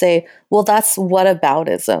just say, well, that's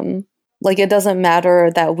whataboutism. Like, it doesn't matter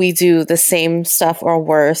that we do the same stuff or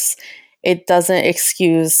worse. It doesn't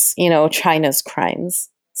excuse, China's crimes,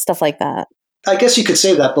 stuff like that. I guess you could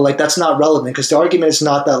say that, but like, that's not relevant, because the argument is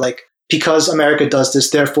not that like, because America does this,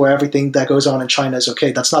 therefore everything that goes on in China is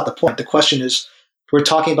okay. That's not the point. The question is, we're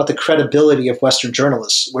talking about the credibility of Western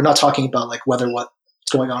journalists. We're not talking about like whether what's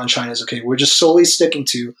going on in China is okay. We're just solely sticking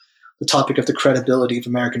to the topic of the credibility of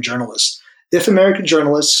American journalists. If American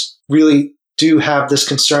journalists really do have this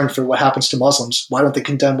concern for what happens to Muslims, why don't they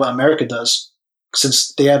condemn what America does,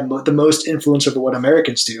 since they have the most influence over what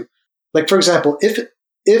Americans do? Like, for example,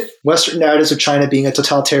 if Western narratives of China being a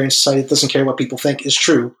totalitarian society that doesn't care what people think is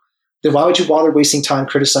true, then why would you bother wasting time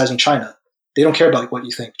criticizing China? They don't care about what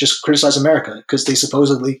you think. Just criticize America, because they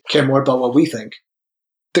supposedly care more about what we think.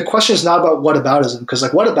 The question is not about whataboutism, because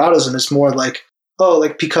like whataboutism is more like, oh,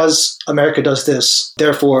 like because America does this,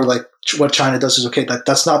 therefore like what China does is okay.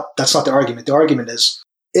 That's not the argument. The argument is,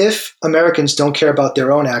 if Americans don't care about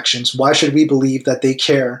their own actions, why should we believe that they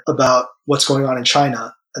care about what's going on in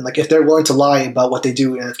China? And like, if they're willing to lie about what they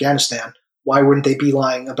do in Afghanistan, why wouldn't they be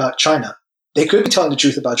lying about China? They could be telling the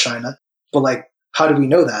truth about China, but like, how do we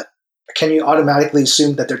know that? Can you automatically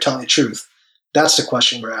assume that they're telling the truth? That's the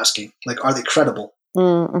question we're asking. Like, are they credible?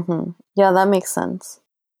 Mm-hmm. Yeah, that makes sense.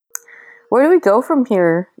 Where do we go from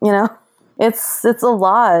here? It's a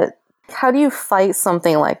lot. how do you fight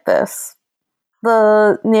something like this?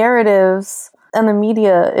 The narratives and the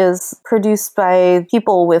media is produced by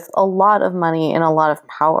people with a lot of money and a lot of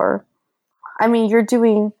power. I mean, you're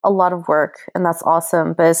doing a lot of work and that's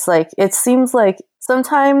awesome, but it's like, it seems like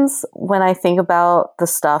sometimes when I think about the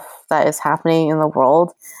stuff that is happening in the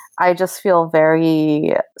world, I just feel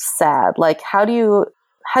very sad. Like, how do you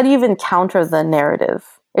even counter the narrative?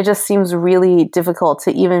 It just seems really difficult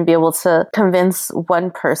to even be able to convince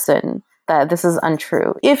one person that this is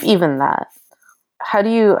untrue, if even that. How do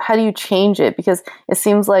you change it? Because it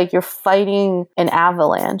seems like you're fighting an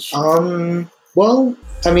avalanche. Well,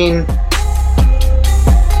 I mean,